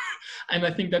 And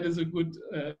I think that is a good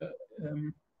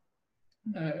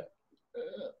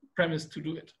premise to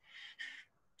do it.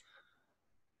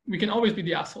 We can always be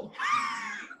the asshole.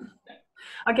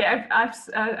 Okay,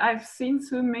 I've seen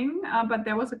Su Ming, but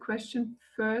there was a question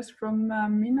first from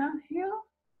Mina here,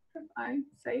 if I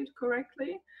say it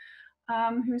correctly,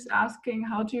 who's asking,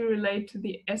 how do you relate to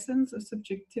the essence of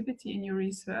subjectivity in your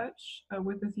research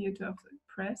with the theater of the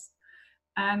oppressed?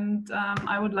 And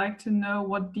I would like to know,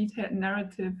 what detailed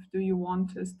narrative do you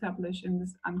want to establish in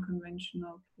this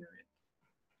unconventional period?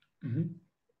 Mm-hmm.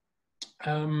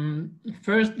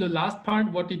 First, the last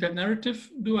part, what detailed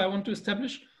narrative do I want to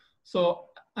establish? So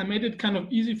I made it kind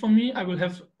of easy for me. I will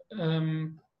have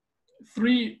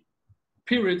 3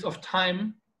 periods of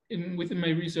time within my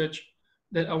research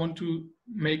that I want to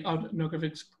make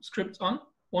autoethnographic scripts on.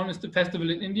 One is the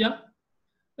festival in India.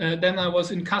 Then I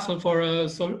was in Kassel for a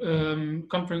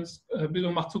conference,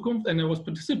 Bildung macht Zukunft, and I was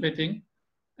participating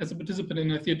as a participant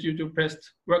in a theater to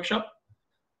oppressed workshop.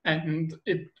 And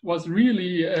it was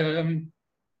really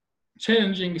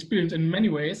challenging experience in many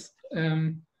ways.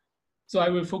 So I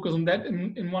will focus on that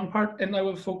in one part, and I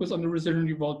will focus on the Resilient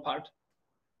Revolt part,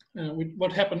 with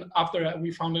what happened after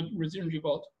we founded Resilient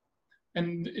Revolt.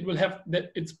 And it will have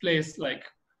its place, like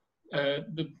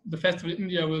the festival in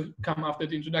India will come after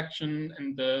the introduction,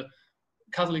 and the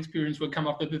Kassel experience will come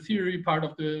after the theory part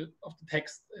of the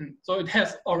text. And so it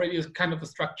has already a kind of a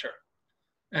structure.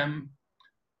 And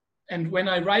when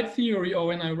I write theory, or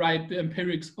when I write the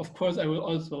empirics, of course, I will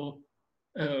also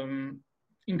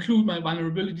include my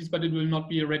vulnerabilities, but it will not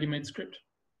be a ready-made script.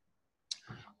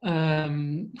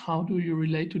 How do you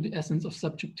relate to the essence of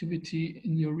subjectivity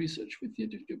in your research with the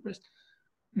TdU Press?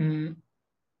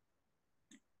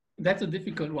 That's a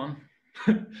difficult one.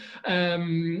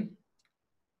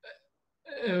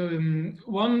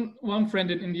 One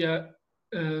friend in India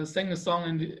sang a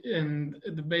song, and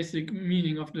the basic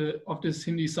meaning of this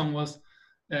Hindi song was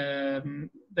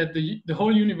that the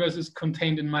whole universe is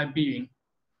contained in my being,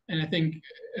 and I think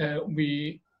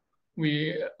we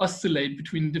oscillate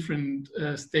between different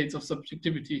states of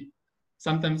subjectivity.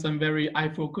 Sometimes I'm very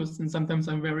I-focused, and sometimes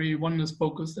I'm very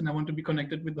oneness-focused, and I want to be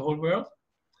connected with the whole world.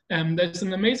 There's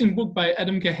an amazing book by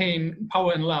Adam Kahane,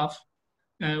 Power and Love,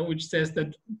 which says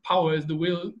that power is the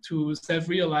will to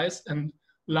self-realize, and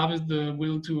love is the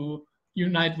will to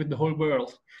unite with the whole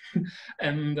world.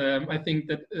 And I think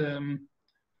that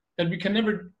that we can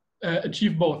never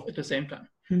achieve both at the same time.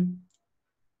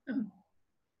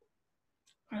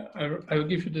 I will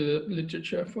give you the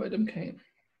literature for Adam Kahane.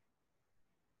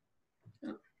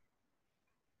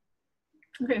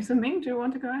 Okay, so Ming, do you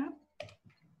want to go ahead?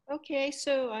 Okay,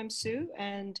 so I'm Sue,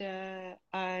 and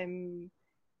I'm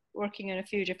working on a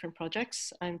few different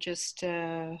projects. I'm just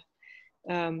doing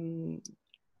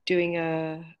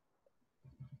a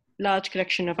large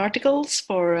collection of articles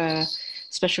for a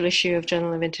special issue of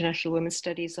Journal of International Women's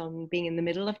Studies on being in the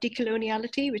middle of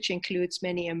decoloniality, which includes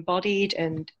many embodied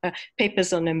and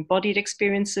papers on embodied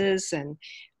experiences and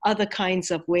other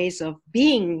kinds of ways of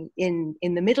being in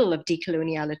the middle of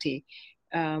decoloniality,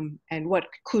 and what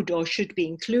could or should be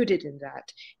included in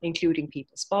that, including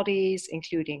people's bodies,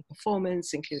 including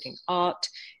performance, including art,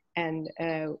 and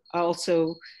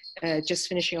also just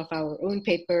finishing off our own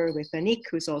paper with Anik,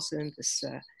 who's also in this.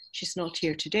 She's not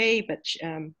here today, but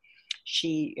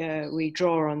we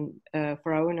draw on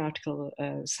for our own article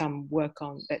some work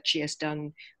on that she has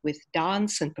done with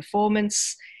dance and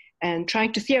performance, and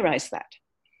trying to theorize that.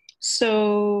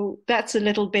 So that's a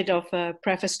little bit of a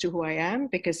preface to who I am,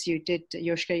 because you did,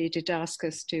 Joschka, you did ask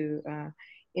us to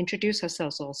introduce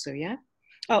ourselves also, yeah?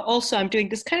 Oh, also, I'm doing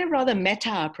this kind of rather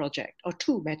meta project, or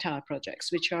two meta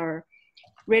projects, which are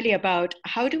really about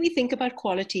how do we think about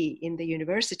quality in the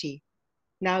university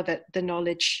now that the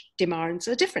knowledge demands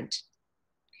are different.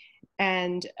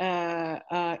 And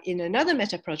in another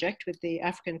meta project with the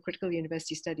African Critical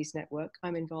University Studies Network,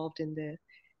 I'm involved in the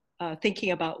thinking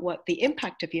about what the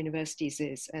impact of universities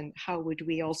is, and how would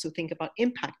we also think about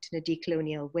impact in a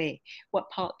decolonial way? What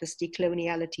part does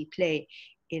decoloniality play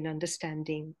in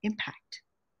understanding impact?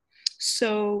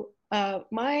 So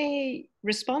my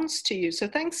response to you, so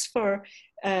thanks for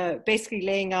basically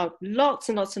laying out lots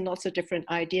and lots and lots of different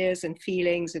ideas and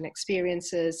feelings and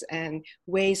experiences and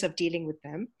ways of dealing with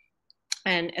them,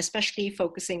 and especially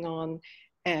focusing on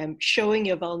showing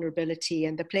your vulnerability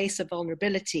and the place of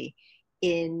vulnerability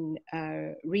in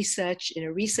research, in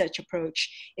a research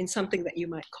approach, in something that you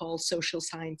might call social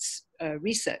science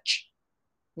research,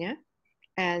 yeah?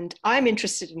 And I'm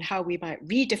interested in how we might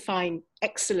redefine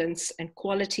excellence and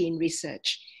quality in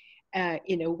research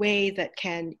in a way that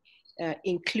can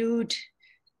include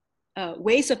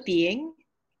ways of being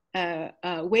that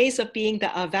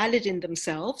are valid in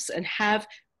themselves and have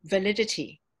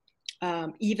validity,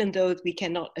 even though we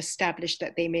cannot establish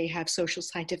that they may have social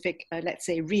scientific, let's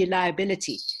say,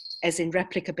 reliability, as in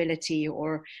replicability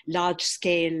or large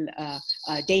scale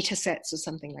data sets or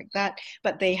something like that,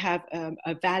 but they have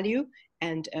a value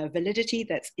and validity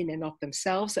that's in and of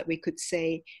themselves that we could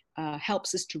say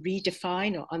helps us to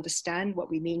redefine or understand what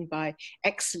we mean by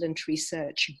excellent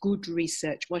research, good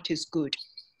research, what is good.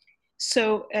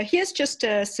 So here's just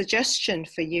a suggestion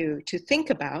for you to think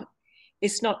about.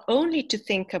 It's not only to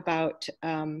think about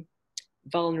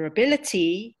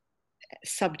vulnerability,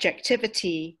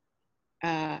 subjectivity,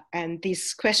 and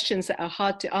these questions that are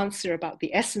hard to answer about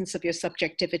the essence of your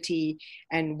subjectivity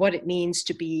and what it means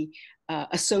to be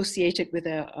associated with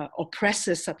an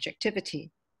oppressor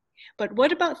subjectivity. But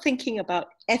what about thinking about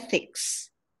ethics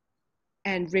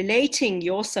and relating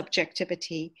your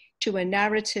subjectivity to a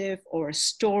narrative or a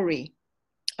story,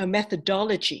 a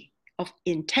methodology of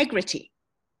integrity,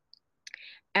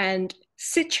 and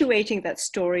situating that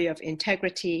story of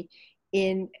integrity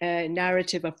in a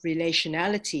narrative of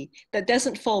relationality that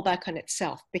doesn't fall back on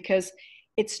itself, because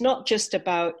it's not just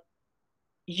about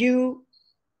you,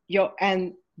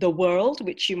 and the world,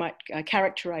 which you might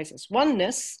characterize as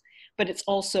oneness, but it's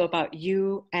also about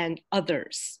you and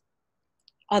others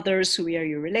who are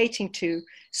you relating to.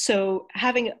 So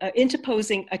having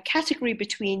interposing a category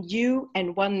between you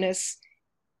and oneness,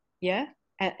 yeah,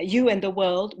 you and the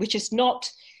world, which is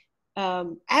not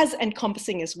as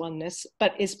encompassing as oneness,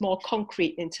 but is more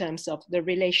concrete in terms of the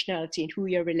relationality and who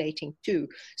you're relating to.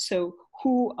 So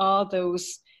who are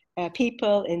those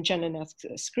people in Jananath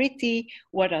Skriti?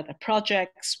 What are the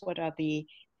projects? What are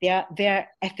their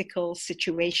ethical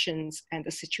situations and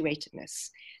the situatedness?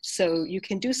 So you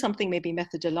can do something maybe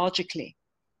methodologically,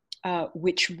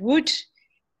 which would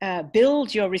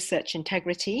build your research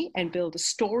integrity and build a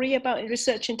story about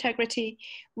research integrity,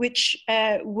 which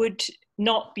would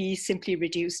not be simply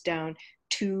reduced down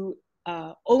to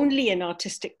only an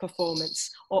artistic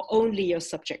performance or only your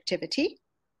subjectivity,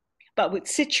 but would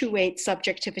situate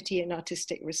subjectivity and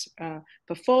artistic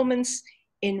performance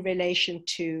in relation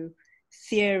to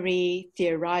theory,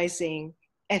 theorizing,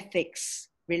 ethics,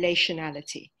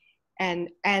 relationality, and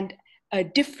a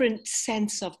different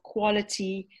sense of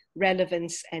quality,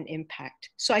 relevance, and impact.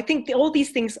 So I think all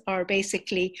these things are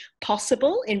basically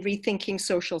possible in rethinking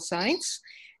social science.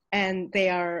 And they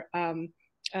are,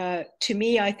 to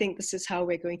me, I think this is how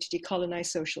we're going to decolonize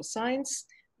social science,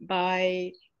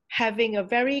 by having a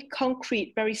very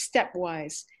concrete, very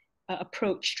stepwise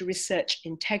approach to research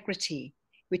integrity,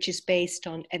 which is based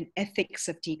on an ethics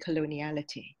of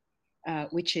decoloniality,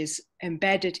 which is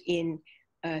embedded in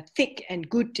a thick and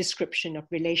good description of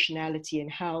relationality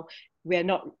and how we're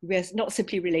not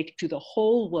simply related to the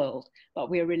whole world, but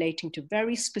we're relating to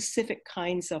very specific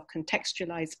kinds of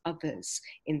contextualized others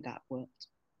in that world.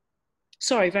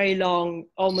 Sorry, very long,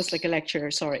 almost like a lecture,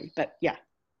 sorry, but yeah.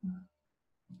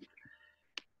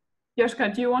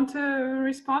 Joschka, do you want to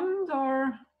respond,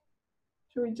 or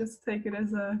should we just take it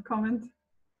as a comment?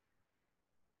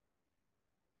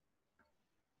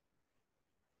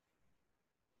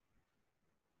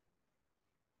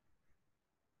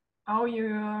 Oh,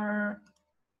 you're...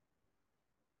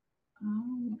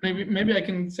 Maybe I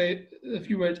can say a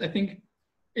few words. I think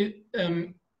there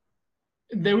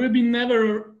will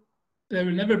never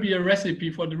be a recipe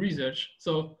for the research.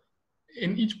 So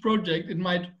in each project, it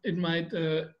might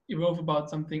evolve about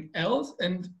something else.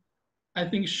 And I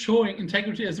think showing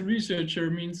integrity as a researcher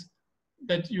means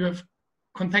that you have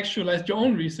contextualized your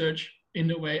own research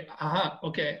in a way. Aha,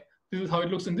 okay, this is how it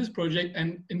looks in this project,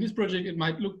 and in this project it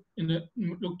might look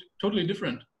totally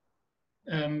different.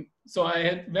 So I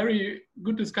had very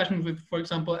good discussions with, for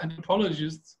example,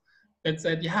 anthropologists that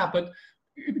said, yeah, but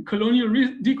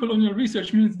decolonial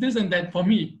research means this and that for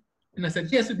me. And I said,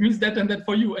 yes, it means that and that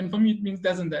for you. And for me, it means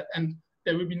this and that. And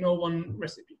there will be no one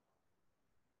recipe.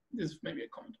 This is maybe a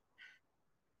comment.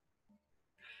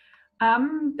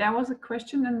 There was a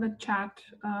question in the chat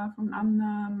from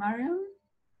Anna Mariam,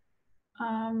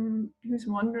 who's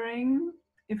wondering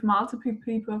if multiple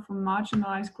people from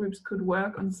marginalized groups could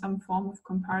work on some form of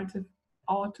comparative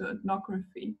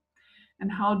autoethnography,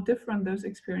 and how different those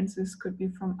experiences could be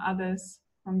from others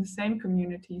from the same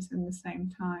communities in the same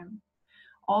time.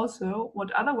 Also, what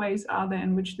other ways are there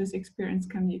in which this experience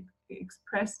can be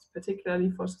expressed, particularly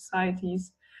for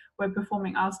societies where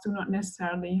performing arts do not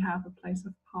necessarily have a place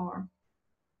of power?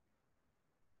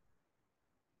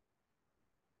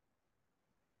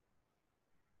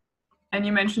 And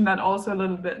you mentioned that also a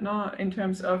little bit, no, in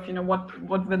terms of, you know, what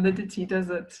validity does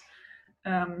it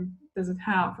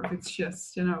have if it's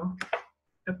just, you know,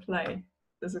 a play?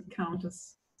 Does it count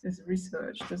as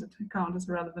research? Does it count as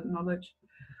relevant knowledge?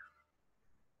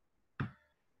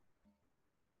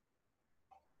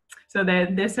 So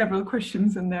there's several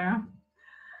questions in there.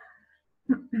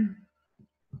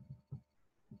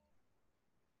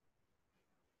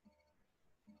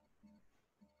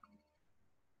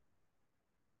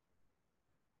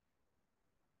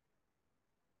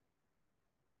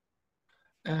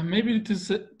 Maybe to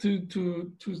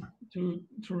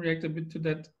react a bit to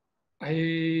that,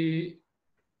 I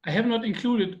have not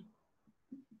included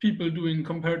people doing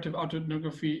comparative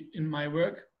autoethnography in my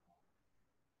work.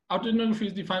 Autoethnography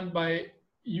is defined by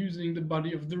using the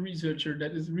body of the researcher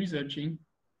that is researching,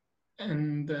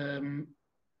 and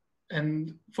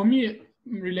for me,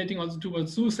 relating also to what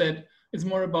Sue said, it's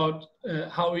more about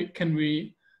how can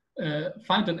we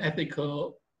find an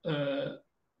ethical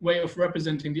way of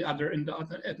representing the other in the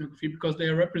ethnography, because they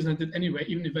are represented anyway,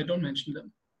 even if I don't mention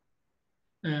them.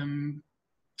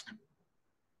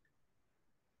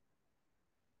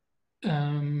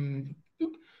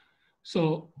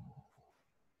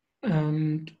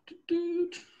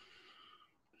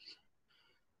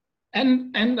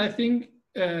 And I think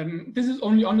this is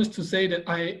only honest to say that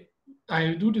I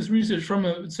do this research from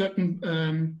a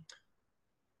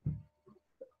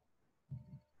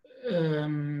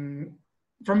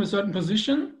certain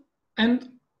position, and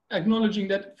acknowledging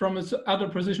that from a other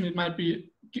position it might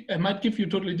give you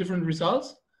totally different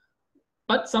results,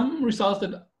 but some results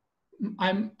that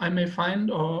I may find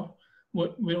or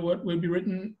what will be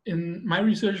written in my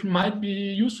research might be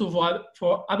useful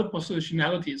for other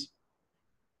positionalities.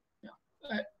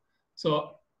 Yeah.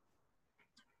 So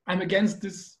I'm against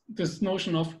this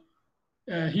notion of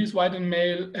he's white and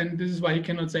male, and this is why he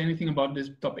cannot say anything about this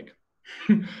topic.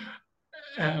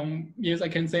 Yes, I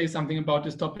can say something about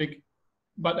this topic,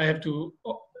 but I have to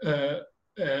do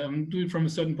it from a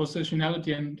certain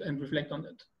positionality and reflect on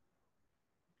it.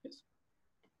 Yes.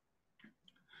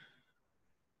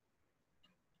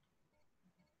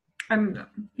 And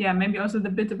yeah, maybe also the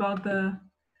bit about the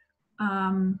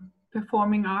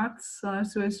performing arts.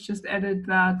 So it's just added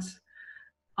that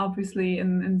obviously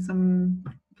in some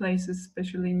places,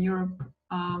 especially in Europe,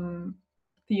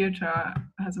 theater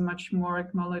has a much more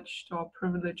acknowledged or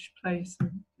privileged place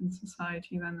in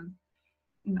society than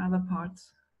in other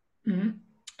parts. Mm-hmm.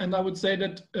 And I would say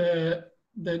that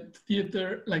that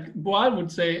theater, like Boal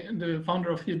would say, the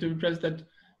founder of Theater Press, that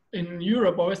in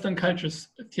Europe or Western cultures,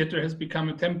 theater has become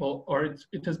a temple, or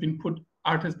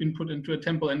art has been put into a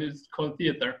temple, and it's called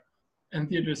theater, and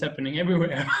theater is happening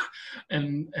everywhere,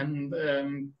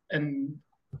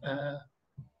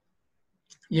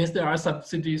 yes, there are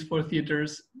subsidies for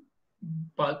theaters,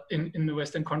 but in the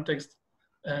Western context,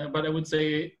 but I would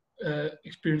say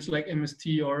experience like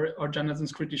MST or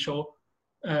Jonathan's Critic Show,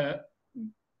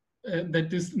 that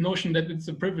this notion that it's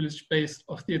a privileged space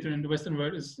of theater in the Western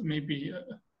world is maybe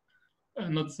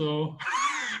not so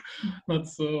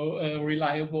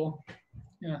reliable.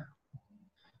 Yeah.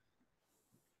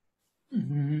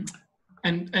 Mm-hmm.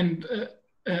 And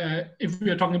if we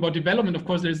are talking about development, of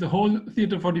course, there's the whole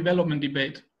theater for development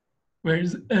debate, where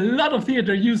there's a lot of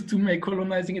theater used to make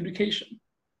colonizing education,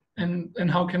 and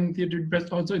how can theater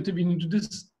best also intervene into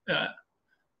this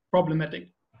problematic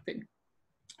thing.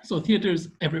 So theater is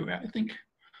everywhere, I think.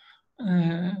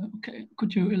 Okay,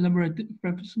 could you elaborate the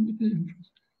purpose of the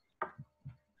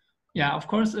Yeah, of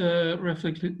course,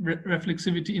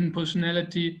 reflexivity in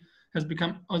positionality has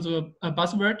become also a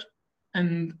buzzword.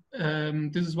 And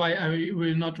this is why I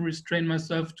will not restrain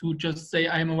myself to just say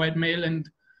I am a white male and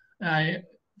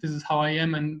this is how I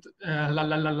am and la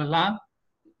la la la la.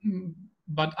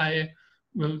 But I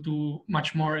will do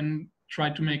much more and try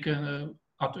to make a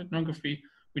autoethnography,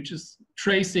 which is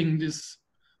tracing this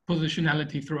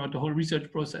positionality throughout the whole research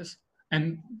process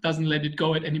and doesn't let it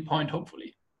go at any point,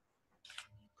 hopefully.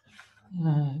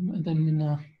 And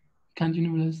then can't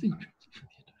generalize the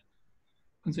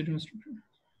considering structure.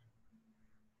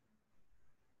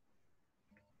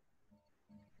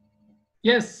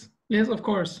 Yes, yes, of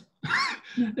course.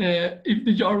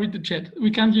 If you all read the chat,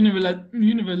 we can't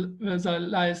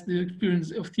universalize the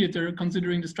experience of theater,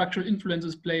 considering the structural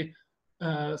influences play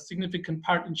a significant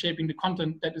part in shaping the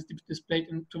content that is displayed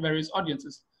to various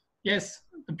audiences. Yes,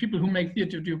 the people who make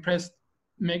theater to oppressed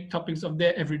make topics of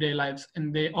their everyday lives,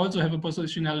 and they also have a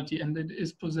positionality, and it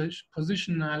is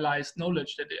positionalized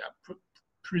knowledge that they are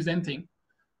presenting.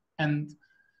 And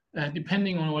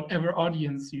depending on whatever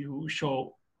audience you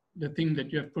show the thing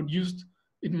that you have produced,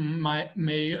 it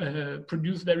may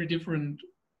produce very different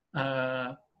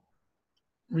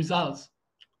results.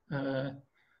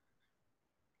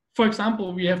 For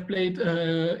example, we have played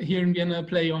here in Vienna a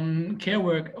play on care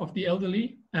work of the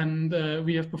elderly, and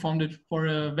we have performed it for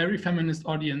a very feminist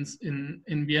audience in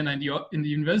Vienna in the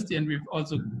university, and we've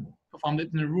also performed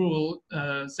it in a rural,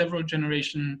 several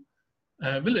generation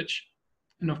village.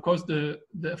 And of course, the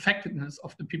effectiveness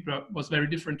of the people was very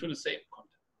different to the same content.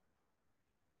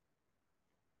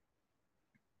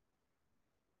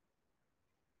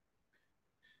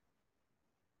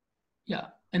 Yeah,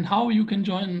 and how you can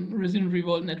join Resilient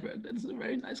Revolt Network? That's a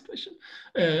very nice question.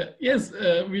 Yes,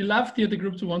 we love theater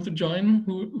groups who want to join,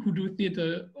 who do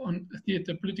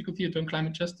political theater on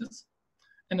climate justice.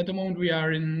 And at the moment we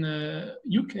are in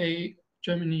UK,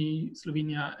 Germany,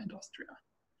 Slovenia, and Austria.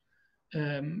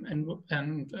 And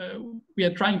we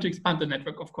are trying to expand the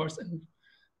network, of course, and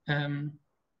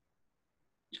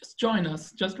just join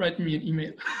us. Just write me an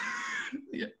email.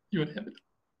 Yeah, you would have it.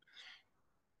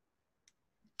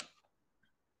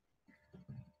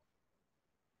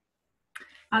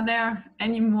 Are there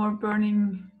any more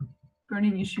burning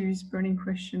issues, burning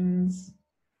questions?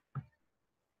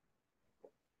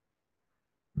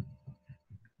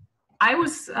 I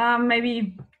was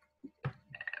maybe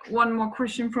one more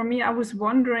question from me. I was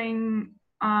wondering,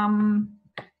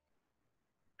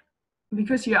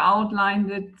 because you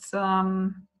outlined it,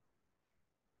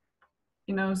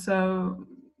 you know, so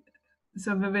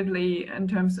vividly in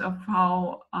terms of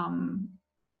how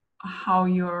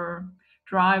your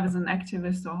drive as an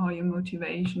activist, or how your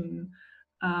motivation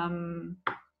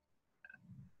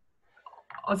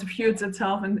also fuels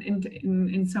itself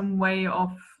in some way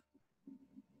of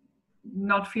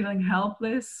not feeling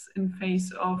helpless in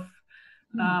face of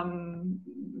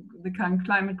the current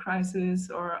climate crisis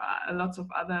or lots of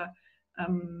other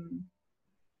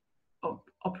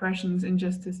oppressions,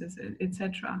 injustices,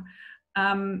 etc.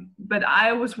 But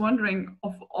I was wondering,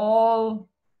 of all,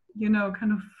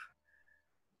 kind of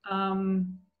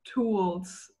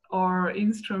tools or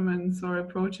instruments or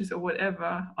approaches or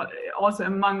whatever, also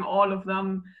among all of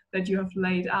them that you have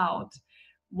laid out,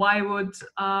 why would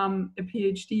a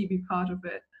PhD be part of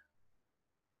it?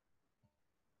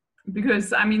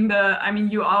 Because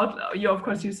you of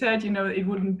course you said, it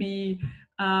wouldn't be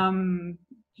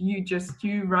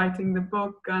you writing the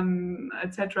book and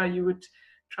etc. You would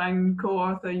try and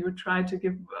co-author, you would try to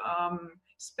give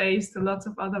space to lots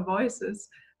of other voices,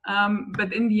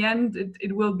 but in the end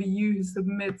it will be you who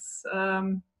submits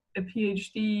a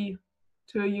PhD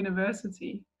to a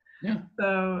university. Yeah.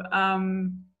 So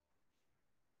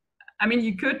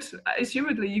you could,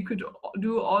 assumedly you could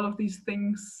do all of these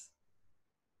things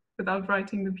without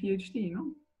writing the PhD,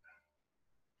 no?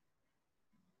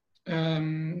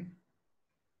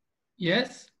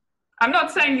 Yes. I'm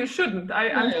not saying you shouldn't.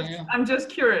 I'm just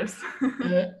curious.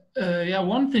 Yeah,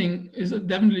 one thing is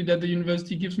definitely that the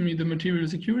university gives me the material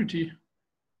security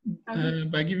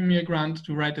by giving me a grant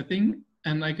to write a thing,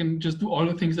 and I can just do all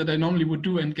the things that I normally would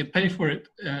do and get paid for it.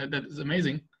 That is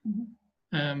amazing.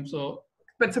 Mm-hmm.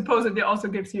 But supposedly also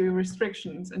gives you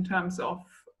restrictions in terms of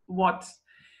what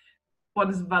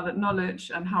is valid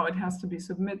knowledge and how it has to be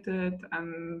submitted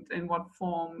and in what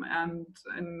form and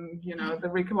the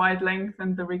required length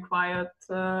and the required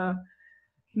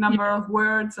number of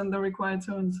words and the required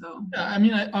so and so.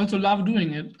 Yeah, I also love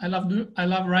doing it. I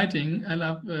love writing. I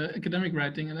love academic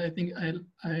writing, and I think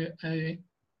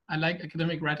I like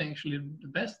academic writing actually the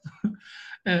best.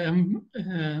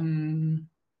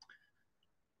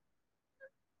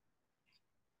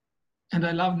 And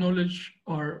I love knowledge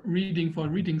or reading for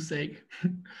reading's sake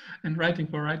and writing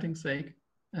for writing's sake.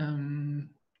 And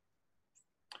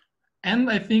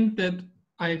I think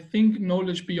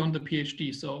knowledge beyond the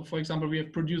PhD. So for example, we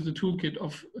have produced a toolkit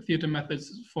of theater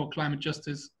methods for climate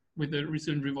justice with the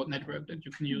Resilient Reward Network that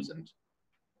you can use, and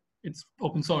it's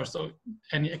open source, so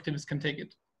any activist can take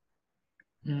it.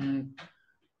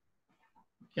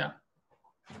 Yeah,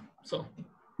 so.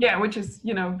 Yeah, which is,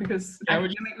 because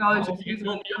academic knowledge is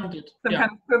usually some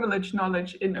kind of privileged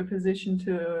knowledge in opposition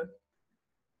to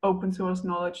open source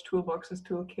knowledge, toolboxes,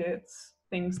 toolkits,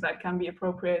 things that can be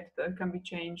appropriated, that can be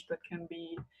changed, that can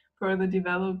be further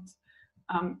developed.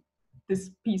 This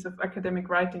piece of academic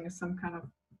writing is some kind of...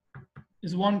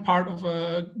 is one part of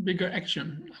a bigger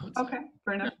action, I would say. Okay,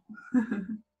 fair enough.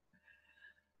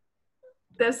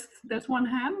 Yeah. There's one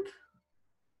hand.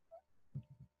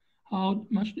 How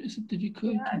much is it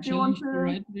difficult to change the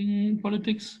right-wing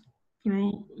politics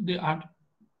through the art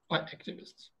by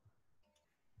activists?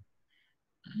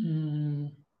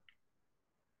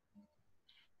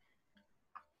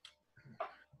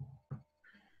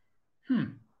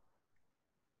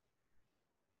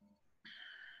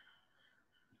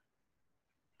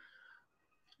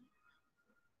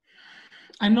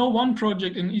 I know one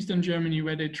project in Eastern Germany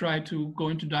where they try to go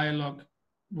into dialogue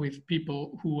with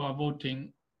people who are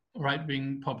voting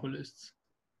right-wing populists,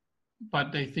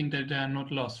 but they think that they are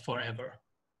not lost forever.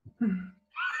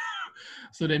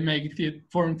 So they make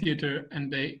foreign theater,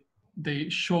 and they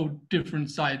show different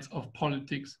sides of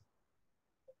politics,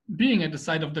 being at the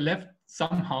side of the left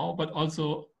somehow, but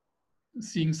also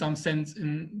seeing some sense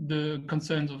in the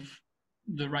concerns of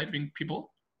the right-wing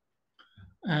people.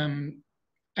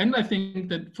 And I think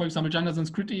that, for example, Jana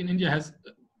Sanskriti in India has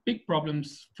big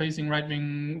problems facing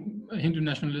right-wing Hindu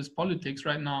nationalist politics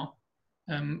right now.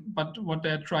 But what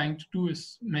they're trying to do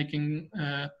is making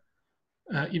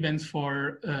events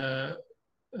for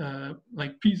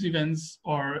like peace events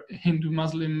or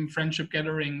Hindu-Muslim friendship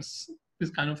gatherings, this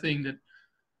kind of thing, that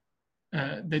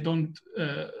they don't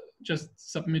just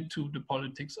submit to the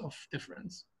politics of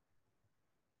difference.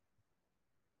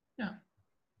 Yeah.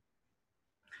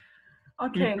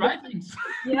 Okay.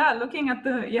 Yeah, looking at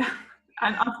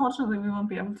and unfortunately we won't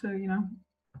be able to,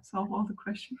 solve all the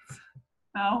questions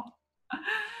now.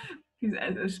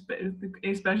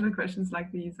 Especially questions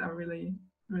like these are really,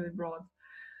 really broad.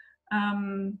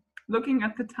 Looking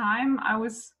at the time, I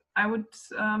would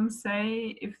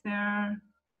say if there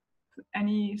are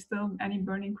still any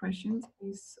burning questions,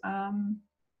 please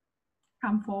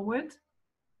come forward.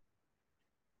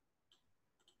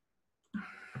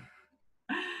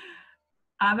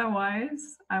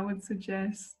 Otherwise, I would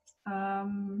suggest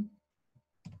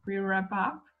we wrap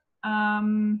up.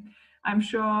 I'm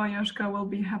sure Joschka will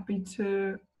be happy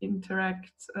to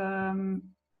interact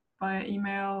via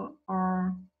email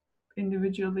or individually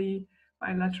individually,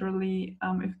 bilaterally,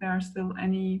 if there are still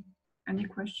any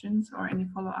questions or any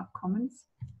follow-up comments.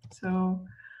 So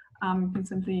you can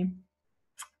simply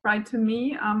write to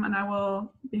me, and I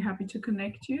will be happy to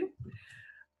connect you.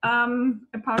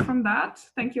 Apart from that,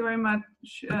 thank you very much,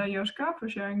 Joschka, for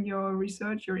sharing your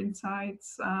research, your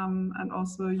insights, and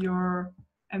also your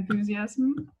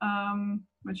enthusiasm.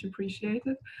 Much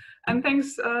appreciated. And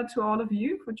thanks to all of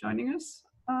you for joining us,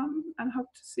 and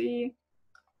hope to see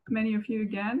many of you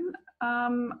again,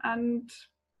 and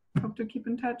hope to keep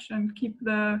in touch and keep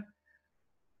the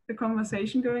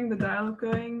conversation going, the dialogue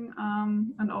going,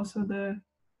 and also the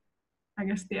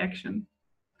action.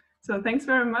 So thanks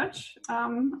very much,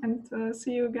 and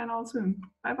see you again all soon.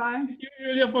 Bye-bye. Thank you,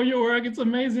 Julia, for your work. It's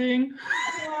amazing.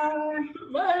 Bye.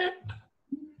 Bye.